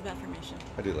like words of affirmation.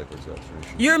 I do like words of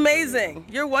affirmation. You're amazing.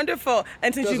 You're wonderful.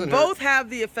 And since you Doesn't both hurt. have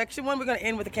the affection one, we're going to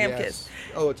end with a cam Yes. kiss.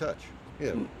 Oh, a touch.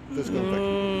 Yeah. Physical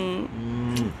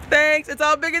affection. Thanks. It's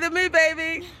all bigger than me,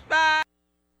 baby. Bye.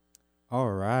 All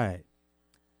right.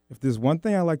 If there's one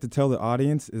thing I like to tell the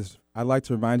audience is I'd like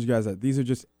to remind you guys that these are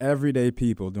just everyday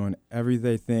people doing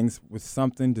everyday things with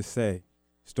something to say,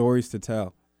 stories to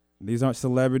tell. These aren't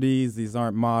celebrities. These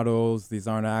aren't models. These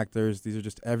aren't actors. These are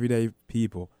just everyday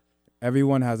people.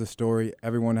 Everyone has a story.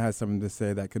 Everyone has something to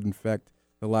say that could affect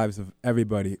the lives of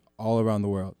everybody all around the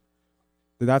world.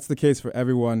 That's the case for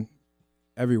everyone,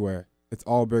 everywhere. it's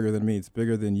all bigger than me. It's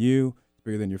bigger than you. It's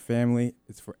bigger than your family.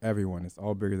 It's for everyone. It's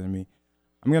all bigger than me.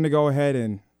 I'm going to go ahead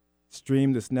and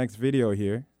stream this next video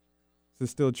here. This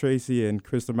is still Traci and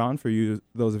Crystal Mountain for you,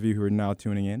 those of you who are now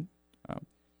tuning in.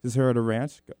 This is her at a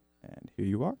ranch, and here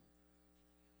you are.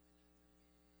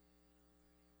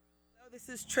 This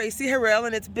is Traci Harrell,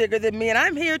 and it's Bigger Than Me, and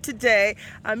I'm here today.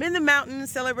 I'm in the mountains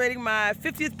celebrating my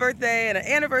 50th birthday and an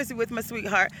anniversary with my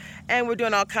sweetheart, and we're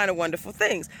doing all kind of wonderful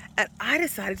things. And I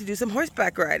decided to do some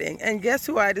horseback riding, and guess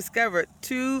who I discovered?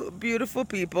 Two beautiful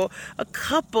people, a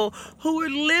couple who were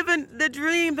living the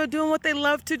dream. They're doing what they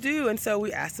love to do, and so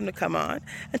we asked them to come on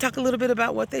and talk a little bit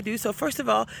about what they do. So first of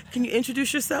all, can you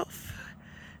introduce yourself?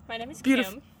 My name is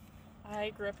Beautiful. Kim. I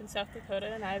grew up in South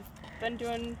Dakota, and I've been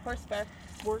doing horseback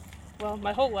work, well,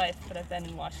 my whole life, but I've been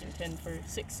in Washington for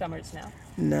 6 summers now.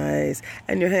 Nice.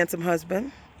 And your handsome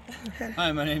husband?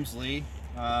 Hi, my name's Lee.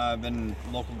 I've been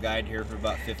a local guide here for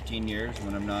about 15 years.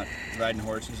 When I'm not riding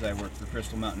horses, I work for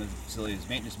Crystal Mountain Facility as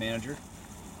maintenance manager.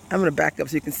 I'm going to back up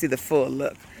so you can see the full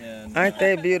look. And, Aren't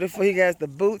they beautiful? He has the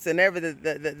boots and everything,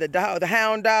 the dog, the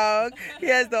hound dog. He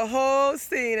has the whole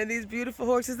scene and these beautiful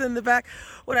horses in the back.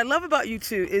 What I love about you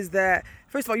two is that,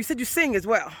 first of all, you said you sing as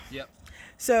well. Yep.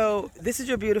 So this is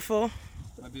your beautiful.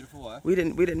 My beautiful wife. We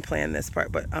didn't plan this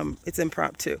part, but it's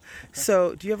impromptu. Okay.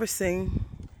 So do you ever sing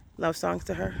love songs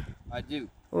to her? I do.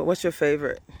 What's your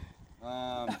favorite?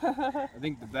 I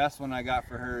think the best one I got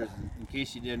for her is In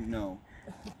Case You Didn't Know.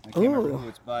 I can't remember who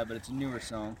it's by, but it's a newer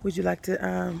song. Would you like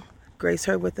to grace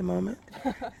her with a moment?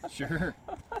 Sure.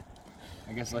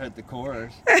 I guess I'll hit the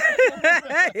chorus.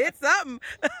 Hit something.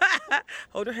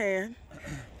 Hold her hand.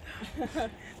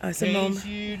 It's a moment. In case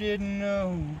you didn't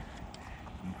know,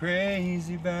 I'm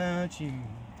crazy about you.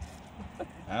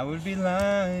 I would be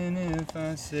lying if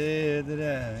I said that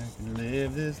I can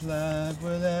live this life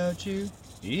without you.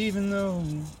 Even though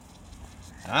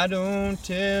I don't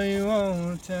tell you all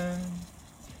the time,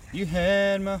 you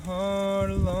had my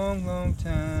heart a long, long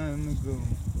time ago.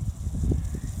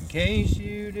 In case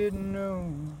you didn't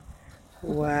know.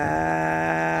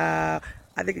 Wow.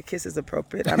 I think a kiss is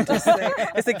appropriate. I'm just saying.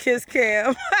 It's a kiss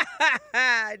cam.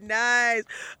 Nice.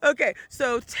 Okay,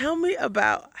 so tell me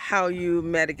about how you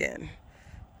met again.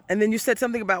 And then you said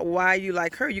something about why you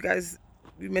like her. You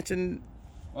mentioned...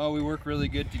 Well, we work really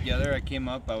good together. I came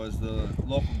up, I was the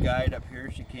local guide up here.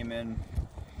 She came in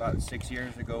about 6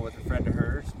 years ago with a friend of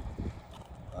hers.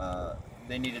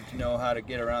 They needed to know how to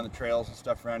get around the trails and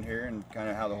stuff around here and kind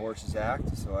of how the horses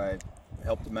act. So I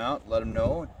helped them out, let them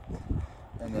know.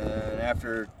 And then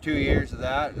after 2 years of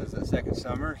that, it was the second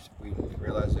summer, we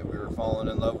realized that we were falling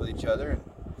in love with each other.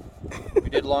 And we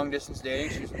did long distance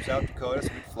dating. She's from South Dakota, so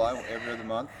we'd fly every other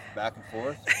month, back and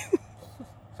forth.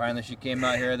 Finally, she came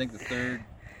out here, I think the third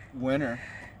winter,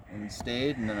 and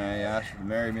stayed. And then I asked her to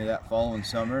marry me that following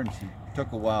summer, and she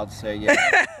took a while to say yes.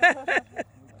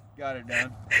 Got it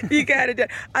done. You got it done.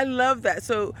 I love that.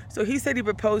 So he said he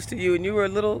proposed to you, and you were a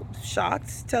little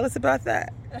shocked. Tell us about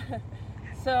that.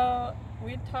 So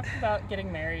we had talked about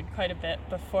getting married quite a bit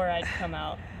before I'd come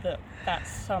out that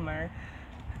summer,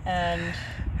 and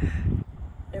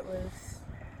it was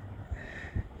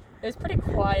pretty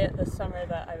quiet this summer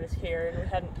that I was here, and we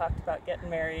hadn't talked about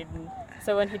getting married. And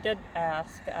so when he did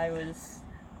ask, I was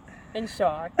in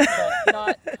shock, but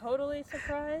not totally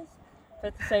surprised.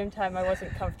 But at the same time, I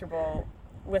wasn't comfortable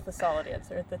with a solid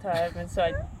answer at the time, and so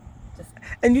I just...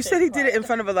 And you said he did it in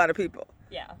front of a lot of people.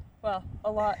 Yeah, well,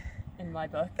 a lot in my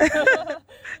book.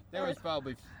 There was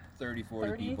probably 30,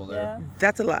 40 people there. Yeah.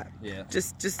 That's a lot. Yeah.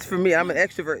 Just for me, I'm an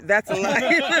extrovert. That's a lot.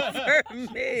 For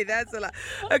me, that's a lot.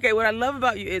 Okay, what I love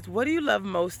about you is, what do you love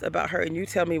most about her? And you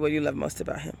tell me what you love most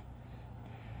about him.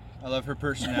 I love her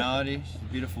personality. She's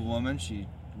a beautiful woman.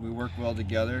 We work well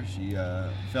together. She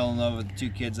fell in love with the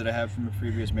 2 kids that I have from a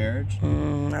previous marriage. I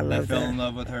love that. I fell in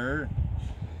love with her.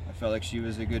 I felt like she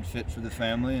was a good fit for the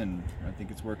family, and I think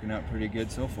it's working out pretty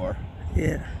good so far.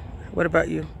 Yeah. What about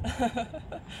you?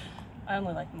 I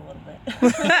only like him a little bit.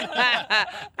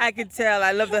 I can tell.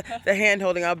 I love the hand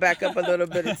holding. I'll back up a little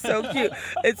bit. It's so cute.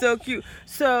 It's so cute.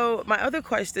 So my other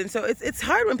question, so it's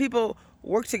hard when people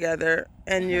work together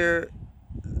and you're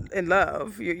in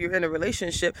love, you're in a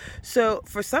relationship. So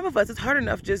for some of us, it's hard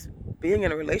enough just being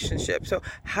in a relationship. So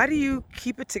how do you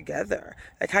keep it together?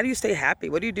 Like, how do you stay happy?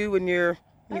 What do you do when you're...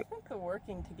 I think the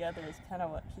working together is kind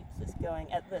of what keeps us going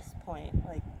at this point.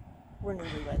 Like, we're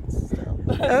newlyweds still.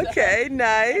 Okay,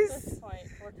 nice. At this point,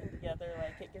 working together,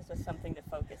 like, it gives us something to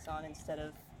focus on instead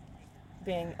of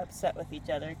being upset with each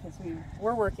other, because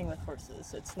we're working with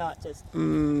horses. It's not just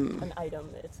an item.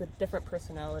 It's a different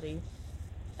personality,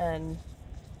 and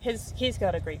he's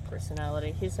got a great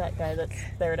personality. He's that guy that's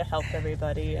there to help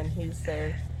everybody, and he's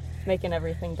there making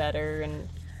everything better, and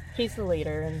he's the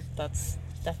leader, and that's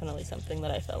definitely something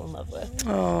that I fell in love with.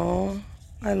 Oh,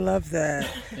 I love that.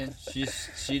 And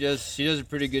she does a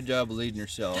pretty good job of leading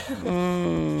herself.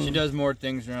 She does more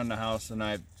things around the house than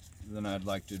I'd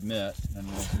like to admit, and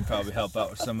I can probably help out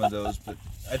with some of those. But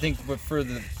I think for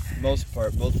the most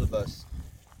part, both of us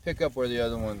pick up where the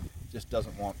other one just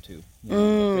doesn't want to.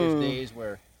 There's days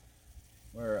where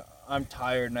I'm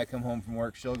tired and I come home from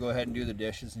work, she'll go ahead and do the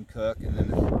dishes and cook, and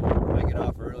then if I get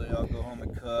off early, I'll go home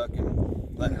and cook and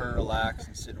let her relax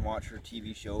and sit and watch her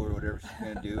TV show or whatever she's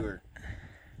gonna do. Or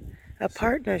A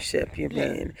partnership, you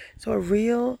mean? So a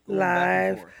real Going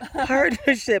back and live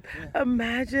partnership.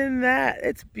 Imagine that.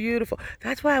 It's beautiful.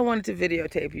 That's why I wanted to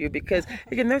videotape you, because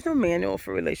again, there's no manual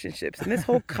for relationships, and this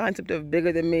whole concept of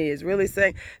bigger than me is really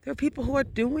saying there are people who are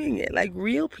doing it, like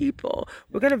real people.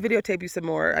 We're gonna videotape you some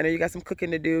more. I know you got some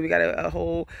cooking to do. We got a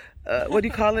whole what do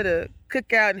you call it? A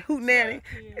cookout and hoot nanny.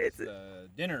 It's a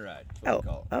dinner ride. That's what we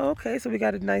call it. Oh, okay. So we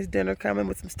got a nice dinner coming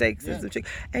with some steaks and some chicken,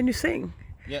 and you sing.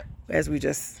 Yeah. As we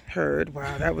just heard.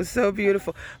 Wow, that was so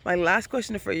beautiful. My last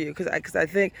question for you, because I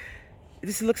think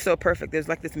this looks so perfect. There's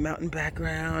like this mountain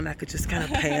background. I could just kind of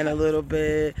pan a little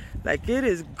bit. Like, it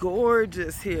is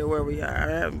gorgeous here where we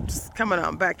are. I'm just coming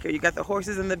on back here. You got the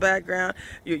horses in the background.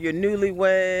 You're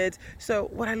newlyweds. So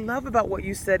what I love about what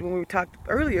you said when we talked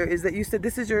earlier is that you said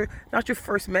this is not your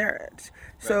first marriage.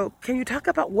 So can you talk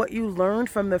about what you learned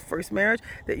from the first marriage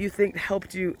that you think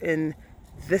helped you in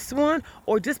this one,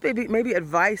 or just maybe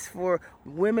advice for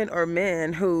women or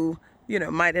men who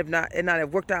might have not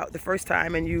have worked out the first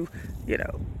time, and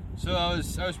So I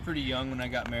was pretty young when I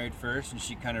got married first, and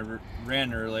she kind of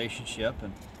ran the relationship,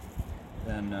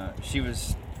 and she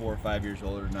was 4 or 5 years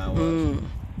older than I was.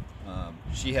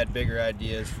 She had bigger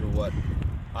ideas for what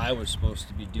I was supposed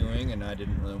to be doing, and I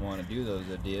didn't really want to do those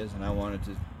ideas, and I wanted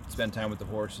to spend time with the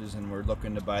horses, and we're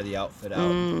looking to buy the outfit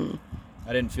out.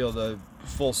 I didn't feel the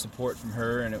full support from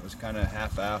her, and it was kind of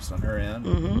half-assed on her end.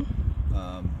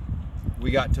 We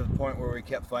got to the point where we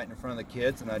kept fighting in front of the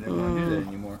kids, and I didn't want to do that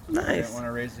anymore. Nice. I didn't want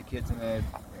to raise the kids in a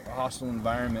hostile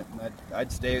environment, and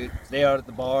I'd stay out at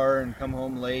the bar and come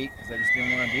home late because I just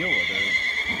didn't want to deal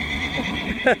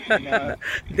with her.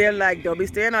 They're like, don't be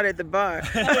staying out at the bar.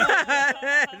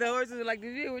 The horses are like,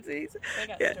 did you ever see?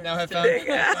 Now I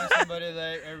found somebody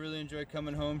that I really enjoy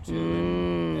coming home to,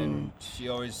 and she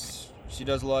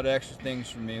does a lot of extra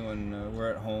things for me when we're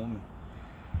at home.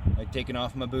 Like taking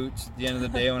off my boots at the end of the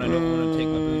day when I don't want to take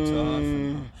my boots off.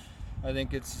 And I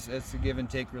think it's a give and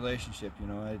take relationship.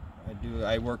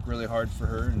 I work really hard for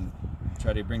her and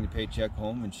try to bring the paycheck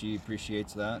home, and she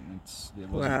appreciates that, and it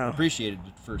wasn't appreciated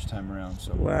the first time around.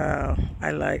 So wow, I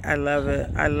love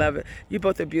it. You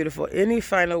both are beautiful. Any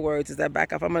final words as I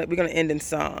back off? We're gonna end in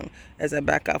song as I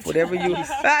back off. Whatever you.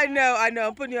 I know.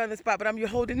 I'm putting you on the spot, but you're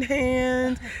holding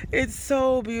hands. It's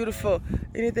so beautiful.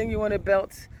 Anything you want to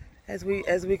belt as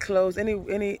we close?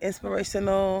 Any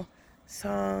inspirational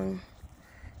song?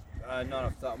 Not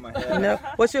off the top of my head. No.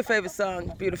 What's your favorite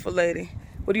song, beautiful lady?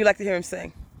 What do you like to hear him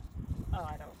sing? Oh,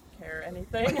 I don't care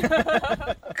anything.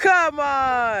 Come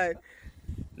on.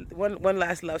 One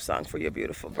last love song for your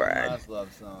beautiful bride. Last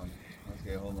love song.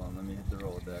 Okay, hold on. Let me hit the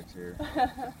Rolodex here.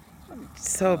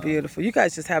 So beautiful. You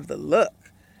guys just have the look.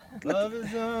 Love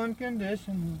is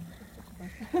unconditional.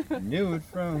 Knew it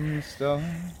from the start.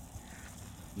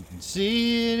 You can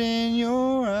see it in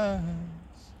your eyes.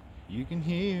 You can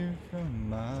hear it from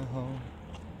my heart.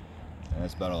 And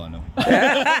that's about all I know.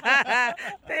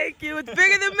 Thank you. It's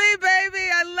bigger than me, baby.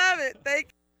 I love it.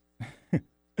 Thank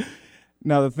you.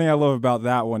 Now, the thing I love about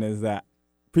that one is that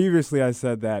previously I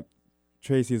said that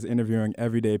Traci is interviewing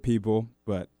everyday people,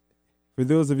 but for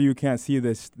those of you who can't see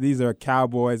this, these are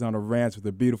cowboys on a ranch with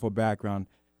a beautiful background,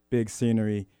 big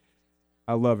scenery.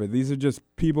 I love it. These are just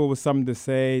people with something to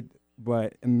say,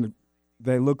 but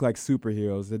they look like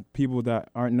superheroes. They're people that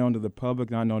aren't known to the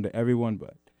public, not known to everyone,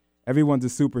 but everyone's a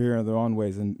superhero in their own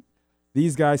ways. And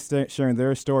these guys sharing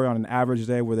their story on an average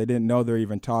day where they didn't know they're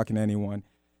even talking to anyone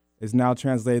is now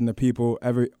translating to people,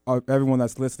 everyone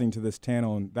that's listening to this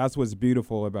channel. And that's what's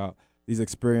beautiful about these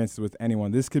experiences with anyone.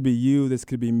 This could be you. This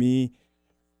could be me.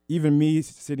 Even me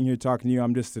sitting here talking to you,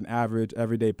 I'm just an average,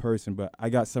 everyday person. But I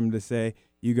got something to say.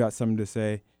 You got something to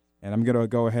say. And I'm going to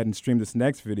go ahead and stream this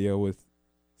next video with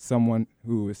someone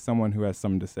who has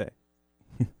something to say.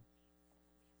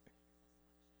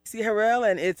 Traci Harrell,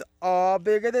 and it's all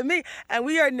bigger than me. And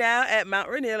we are now at Mount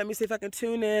Rainier. Let me see if I can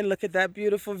tune in. Look at that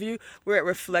beautiful view. We're at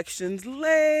Reflections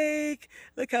Lake.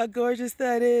 Look how gorgeous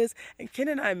that is. And Ken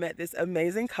and I met this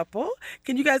amazing couple.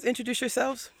 Can you guys introduce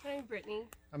yourselves? Hi, Brittany.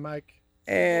 I'm Mike.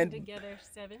 And Been together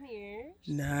 7 years.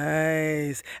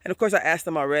 nice. And of course, I asked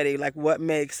them already, like, what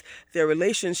makes their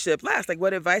relationship last? Like,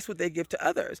 what advice would they give to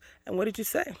others? And what did you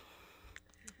say?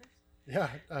 Yeah,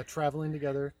 traveling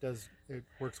together it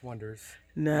works wonders.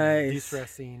 Nice.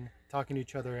 De-stressing, talking to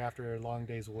each other after a long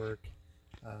day's work,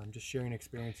 just sharing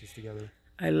experiences together.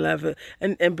 I love it.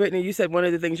 And Brittany, you said one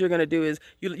of the things you're going to do is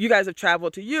you guys have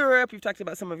traveled to Europe. You've talked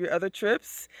about some of your other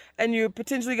trips, and you're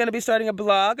potentially going to be starting a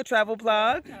travel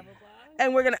blog.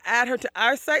 And we're going to add her to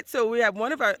our site. So we have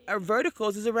one of our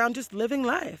verticals is around just living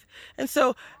life. And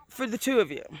so for the two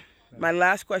of you, my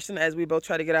last question as we both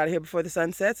try to get out of here before the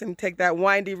sun sets and take that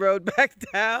windy road back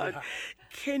down,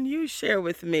 can you share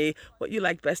with me what you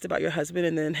like best about your husband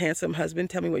and then handsome husband?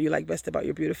 Tell me what you like best about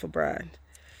your beautiful bride.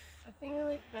 The thing I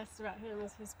like best about him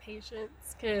is his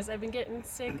patience, because I've been getting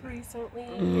sick recently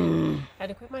and had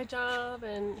to quit my job,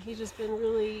 and he's just been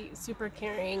really super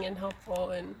caring and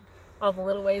helpful in all the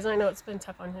little ways. I know it's been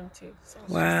tough on him too. So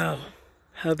Wow.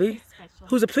 Hubby,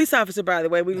 who's a police officer, by the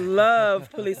way. We love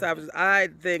police officers. I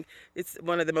think it's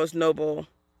one of the most noble.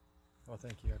 Well,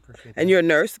 thank you. I appreciate that. And you're a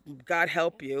nurse. God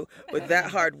help you with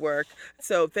that hard work.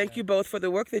 So thank you both for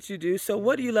the work that you do. So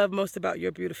what do you love most about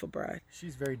your beautiful bride?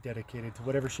 She's very dedicated to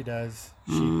whatever she does.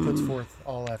 She puts forth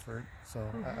all effort. So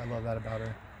I love that about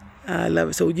her. I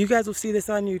love it. So you guys will see this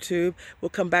on YouTube. We'll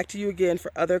come back to you again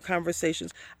for other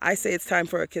conversations. I say it's time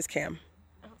for a kiss cam.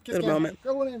 Kiss Little cam. moment.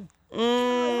 Go in.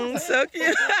 So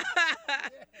cute.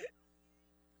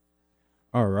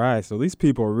 All right, so these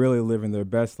people are really living their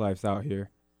best lives out here.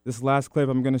 This last clip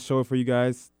I'm going to show for you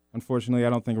guys. Unfortunately, I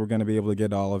don't think we're going to be able to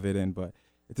get all of it in, but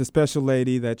it's a special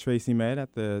lady that Traci met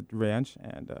at the ranch,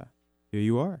 and here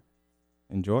you are.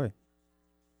 Enjoy.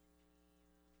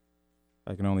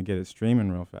 I can only get it streaming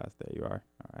real fast. There you are.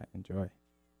 All right, enjoy.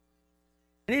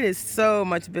 It is so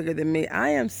much bigger than me. I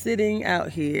am sitting out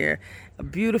here, a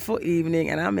beautiful evening,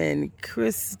 and I'm in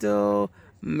Crystal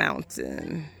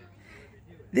Mountain.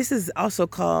 This is also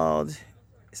called,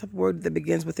 it's a word that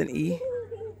begins with an E.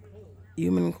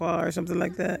 Enumclaw or something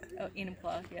like that. Oh,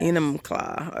 Enumclaw. Yes.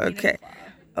 Enumclaw. Okay.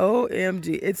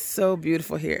 OMG, it's so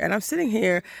beautiful here. And I'm sitting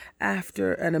here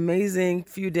after an amazing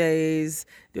few days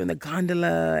doing the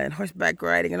gondola and horseback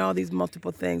riding and all these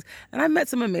multiple things. And I met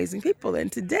some amazing people.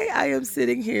 And today I am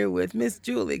sitting here with Miss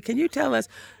Julie. Can you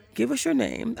give us your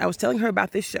name? I was telling her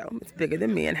about this show, It's Bigger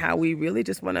Than Me, and how we really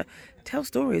just want to tell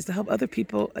stories to help other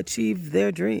people achieve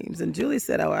their dreams. And Julie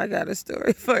said, I got a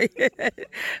story for you.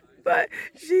 But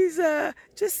she's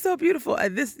just so beautiful.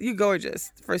 You're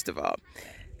gorgeous, first of all.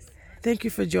 Thank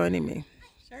you for joining me.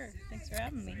 Sure. Thanks for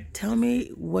having me. Tell me,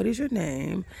 what is your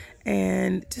name?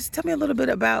 And just tell me a little bit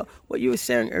about what you were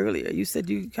sharing earlier. You said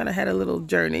you kind of had a little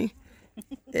journey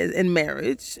in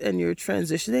marriage and you're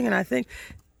transitioning. And I think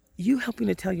you helping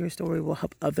to tell your story will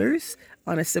help others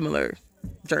on a similar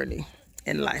journey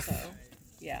in life. So,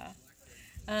 yeah.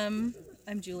 I'm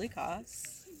Julie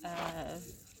Koss.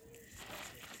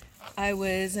 I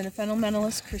was in a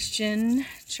fundamentalist Christian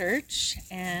church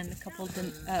and a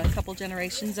couple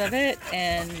generations of it,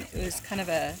 and it was kind of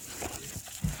a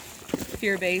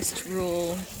fear-based,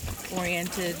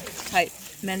 rule-oriented type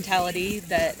mentality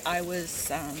that I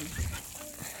was, I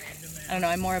don't know,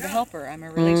 I'm more of a helper. I'm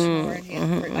a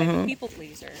relational-oriented, I'm a people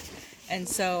pleaser. And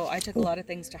so I took a lot of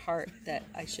things to heart that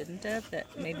I shouldn't have, that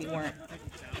maybe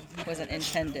wasn't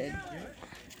intended.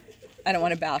 I don't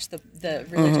want to bash the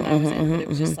religion I was in, but it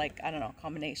was just like, I don't know, a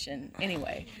combination.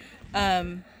 Anyway,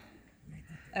 I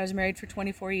was married for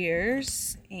 24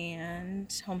 years and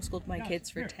homeschooled my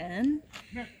kids for 10.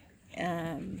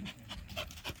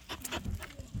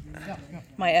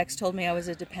 My ex told me I was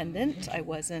a dependent. I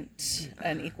wasn't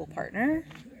an equal partner.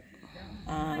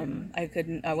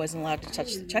 I wasn't allowed to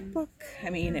touch the checkbook. I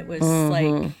mean, it was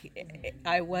like,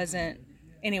 I wasn't,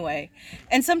 anyway.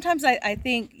 And sometimes I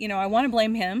think, I want to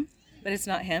blame him. But it's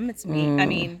not him, it's me. I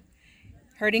mean,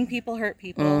 hurting people hurt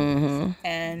people,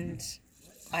 and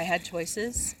I had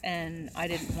choices, and I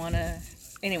didn't want to.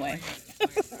 Anyway.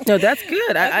 No, that's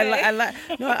good. I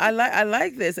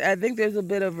like this. I think there's a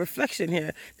bit of reflection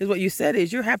here, because what you said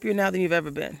is you're happier now than you've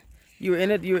ever been. You were in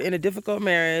a difficult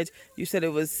marriage. You said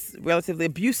it was relatively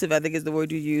abusive, I think is the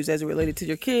word you used, as it related to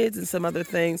your kids and some other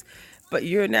things. But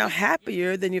you're now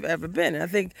happier than you've ever been. And I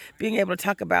think being able to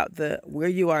talk about where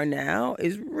you are now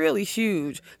is really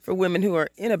huge for women who are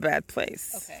in a bad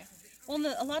place. Okay.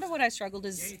 Well, a lot of what I struggled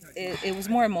is it was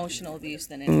more emotional abuse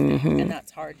than anything, and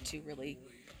that's hard to really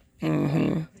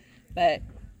pinpoint. But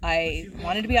I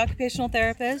wanted to be occupational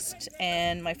therapist,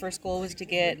 and my first goal was to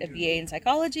get a BA in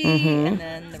psychology, and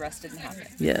then the rest didn't happen.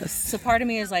 Yes. So part of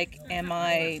me is like, am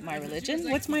I my religion?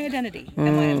 What's my identity?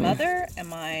 Am I a mother?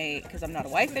 Because I'm not a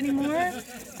wife anymore.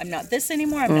 I'm not this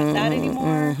anymore. I'm not that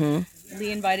anymore.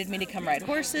 Lee invited me to come ride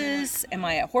horses. Am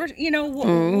I a horse? What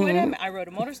am I? I rode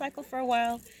a motorcycle for a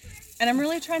while, and I'm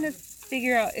really trying to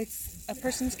figure out, it's a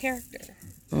person's character.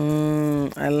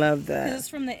 I love that. Because it's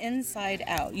from the inside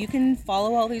out. You can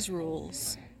follow all these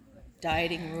rules,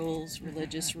 dieting rules,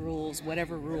 religious rules,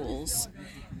 whatever rules,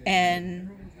 and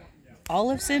all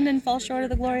have sinned and fall short of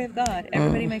the glory of God.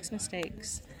 Everybody makes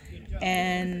mistakes.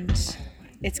 And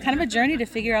it's kind of a journey to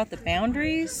figure out the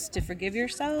boundaries, to forgive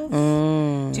yourself,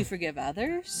 to forgive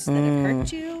others that have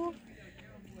hurt you.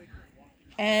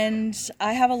 And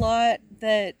I have a lot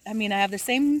I have the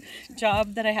same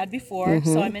job that I had before,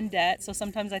 so I'm in debt. So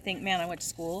sometimes I think, man, I went to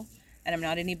school and I'm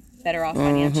not any better off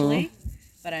financially,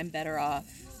 but I'm better off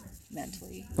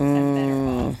mentally. I'm better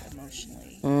off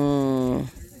emotionally.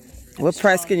 What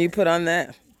price can you put on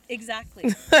that?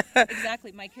 Exactly.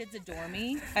 Exactly. My kids adore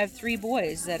me. I have 3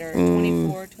 boys that are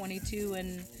 24, 22,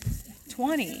 and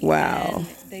 20. Wow. And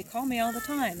they call me all the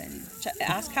time and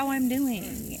ask how I'm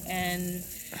doing. And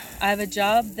I have a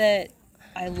job that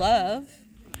I love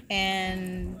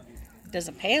and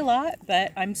doesn't pay a lot,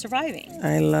 but I'm surviving.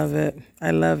 I love it.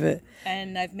 I love it.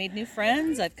 And I've made new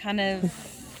friends. I've kind of,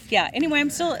 anyway, I'm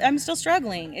still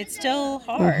struggling. It's still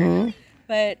hard.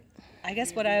 But I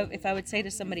guess if I would say to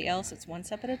somebody else, it's one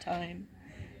step at a time.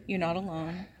 You're not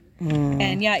alone.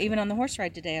 And even on the horse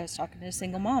ride today, I was talking to a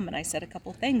single mom, and I said a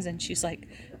couple things, and she's like,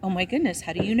 "Oh my goodness,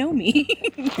 how do you know me?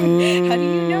 How do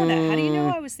you know that? How do you know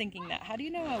I was thinking that? How do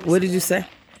you know I was?" What did you say?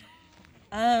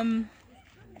 It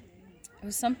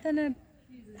was something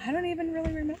I don't even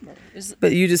really remember.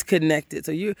 But you just connected.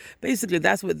 So you basically,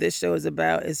 that's what this show is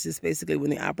about. It's just basically when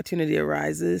the opportunity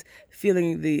arises,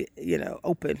 feeling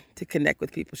open to connect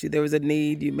with people. There was a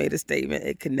need. You made a statement.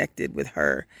 It connected with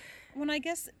her. Well, I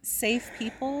guess safe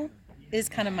people is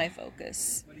kind of my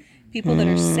focus. People that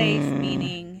are safe,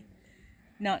 meaning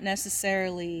not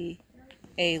necessarily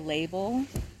a label,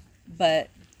 but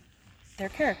their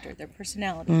character, their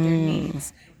personality, their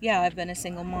needs. Yeah, I've been a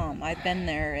single mom. I've been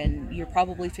there, and you're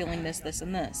probably feeling this, this,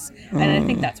 and this. And I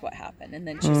think that's what happened. And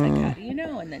then she's like, "How do you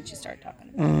know?" And then she started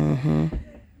talking about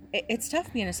it. It's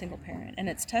tough being a single parent, and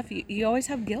it's tough. You always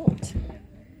have guilt.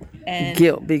 And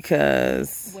guilt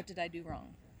because... What did I do wrong?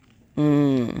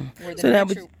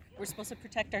 We're supposed to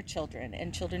protect our children,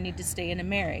 and children need to stay in a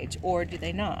marriage, or do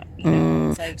they not?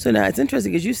 It's like, so now it's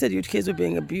interesting because you said your kids were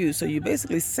being abused, so you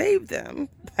basically saved them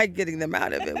by getting them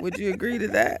out of it. Would you agree to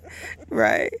that?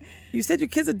 Right? You said your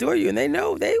kids adore you, and they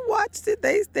know, they watched it,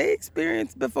 they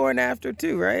experienced before and after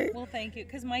too, right? Well, thank you,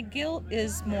 because my guilt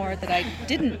is more that I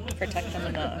didn't protect them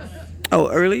enough. Oh,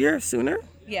 earlier, sooner?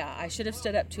 Yeah, I should have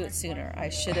stood up to it sooner. I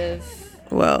should have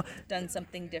done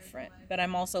something different. But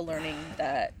I'm also learning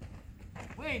that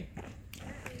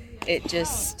it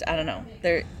just, I don't know,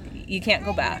 you can't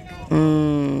go back.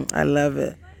 I love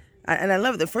it. And I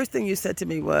love it. The first thing you said to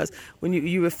me was when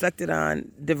you reflected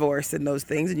on divorce and those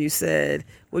things, and you said,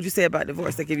 what'd you say about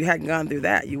divorce? Like if you hadn't gone through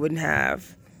that, you wouldn't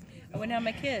have... I wouldn't have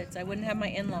my kids. I wouldn't have my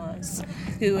in-laws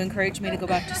who encouraged me to go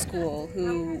back to school,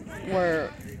 who were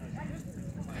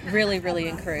really, really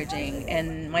encouraging.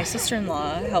 And my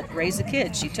sister-in-law helped raise the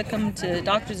kids. She took them to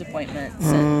doctor's appointments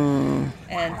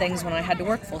and things when I had to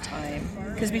work full-time.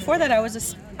 Because before that, I was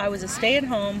a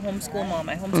stay-at-home homeschool mom.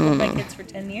 I homeschooled my kids for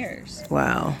 10 years.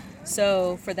 Wow.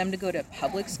 So for them to go to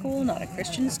public school, not a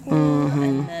Christian school,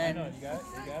 and then,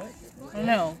 I don't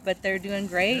know, but they're doing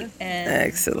great. And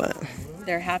excellent.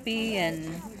 They're happy,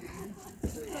 and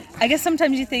I guess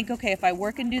sometimes you think, okay, if I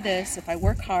work and do this, if I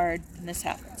work hard, then this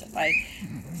happens. If I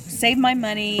save my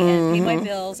money and pay my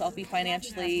bills, I'll be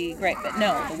financially great. But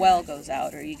no, the well goes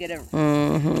out, or you get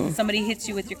somebody hits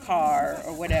you with your car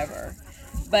or whatever.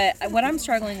 But what I'm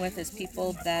struggling with is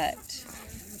people that,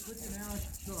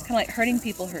 it's kind of like hurting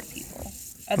people hurt people.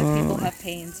 Other people have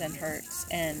pains and hurts,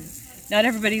 and not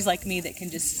everybody's like me that can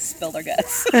just spill their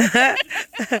guts.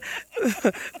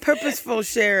 Purposeful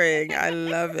sharing. I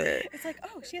love it. It's like,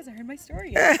 oh, she hasn't heard my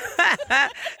story yet.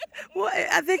 Well,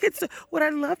 I think it's what I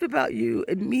loved about you.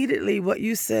 Immediately what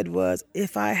you said was,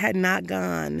 if I had not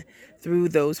gone through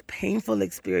those painful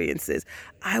experiences,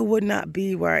 I would not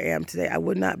be where I am today. I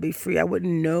would not be free. I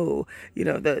wouldn't know,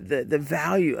 the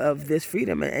value of this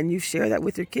freedom. And you share that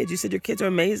with your kids. You said your kids are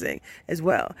amazing as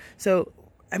well. So,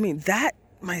 I mean, that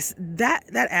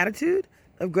attitude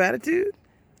of gratitude,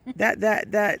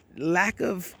 that lack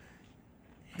of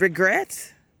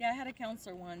regret. Yeah, I had a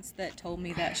counselor once that told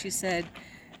me that. She said,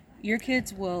 your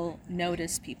kids will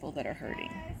notice people that are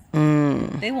hurting.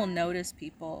 They will notice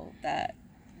people that,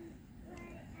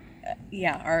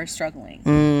 are struggling.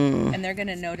 And they're going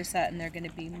to notice that, and they're going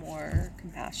to be more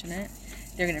compassionate.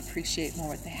 They're going to appreciate more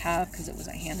what they have because it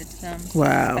wasn't handed to them.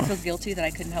 Wow. I feel guilty that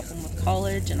I couldn't help them with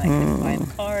college, and I couldn't buy them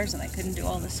cars, and I couldn't do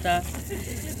all this stuff.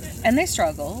 And they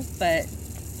struggle, but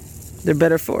They're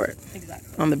better for it.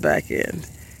 Exactly. On the back end.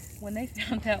 When they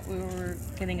found out we were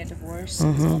getting a divorce,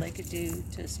 it was all they could do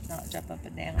to not jump up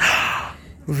and down.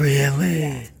 Really?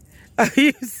 Yeah. Are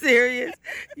you serious?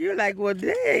 You're like, well,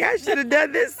 dang, I should have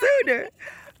done this sooner.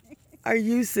 Are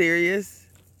you serious?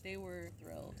 They were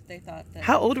thrilled. They thought that...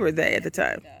 How old were they at the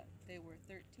time? They were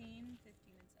 13, 15,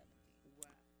 and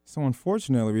 17. So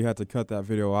unfortunately, we had to cut that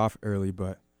video off early,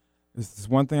 but this is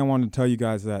one thing I wanted to tell you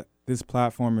guys, that this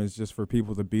platform is just for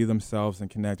people to be themselves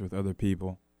and connect with other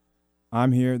people.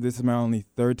 I'm here. This is my only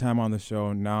third time on the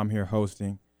show. Now I'm here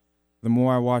hosting. The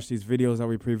more I watch these videos that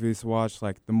we previously watched,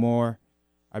 the more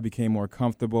I became more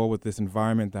comfortable with this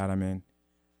environment that I'm in.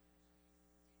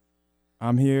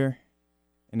 I'm here,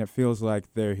 and it feels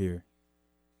like they're here.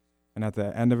 And at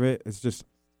the end of it, it's just,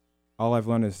 all I've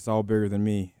learned is it's all bigger than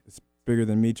me. It's bigger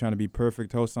than me trying to be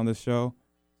perfect host on this show.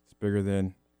 It's bigger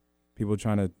than people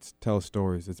trying to tell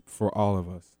stories. It's for all of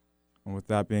us. And with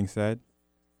that being said,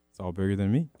 it's all bigger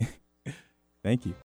than me. Thank you.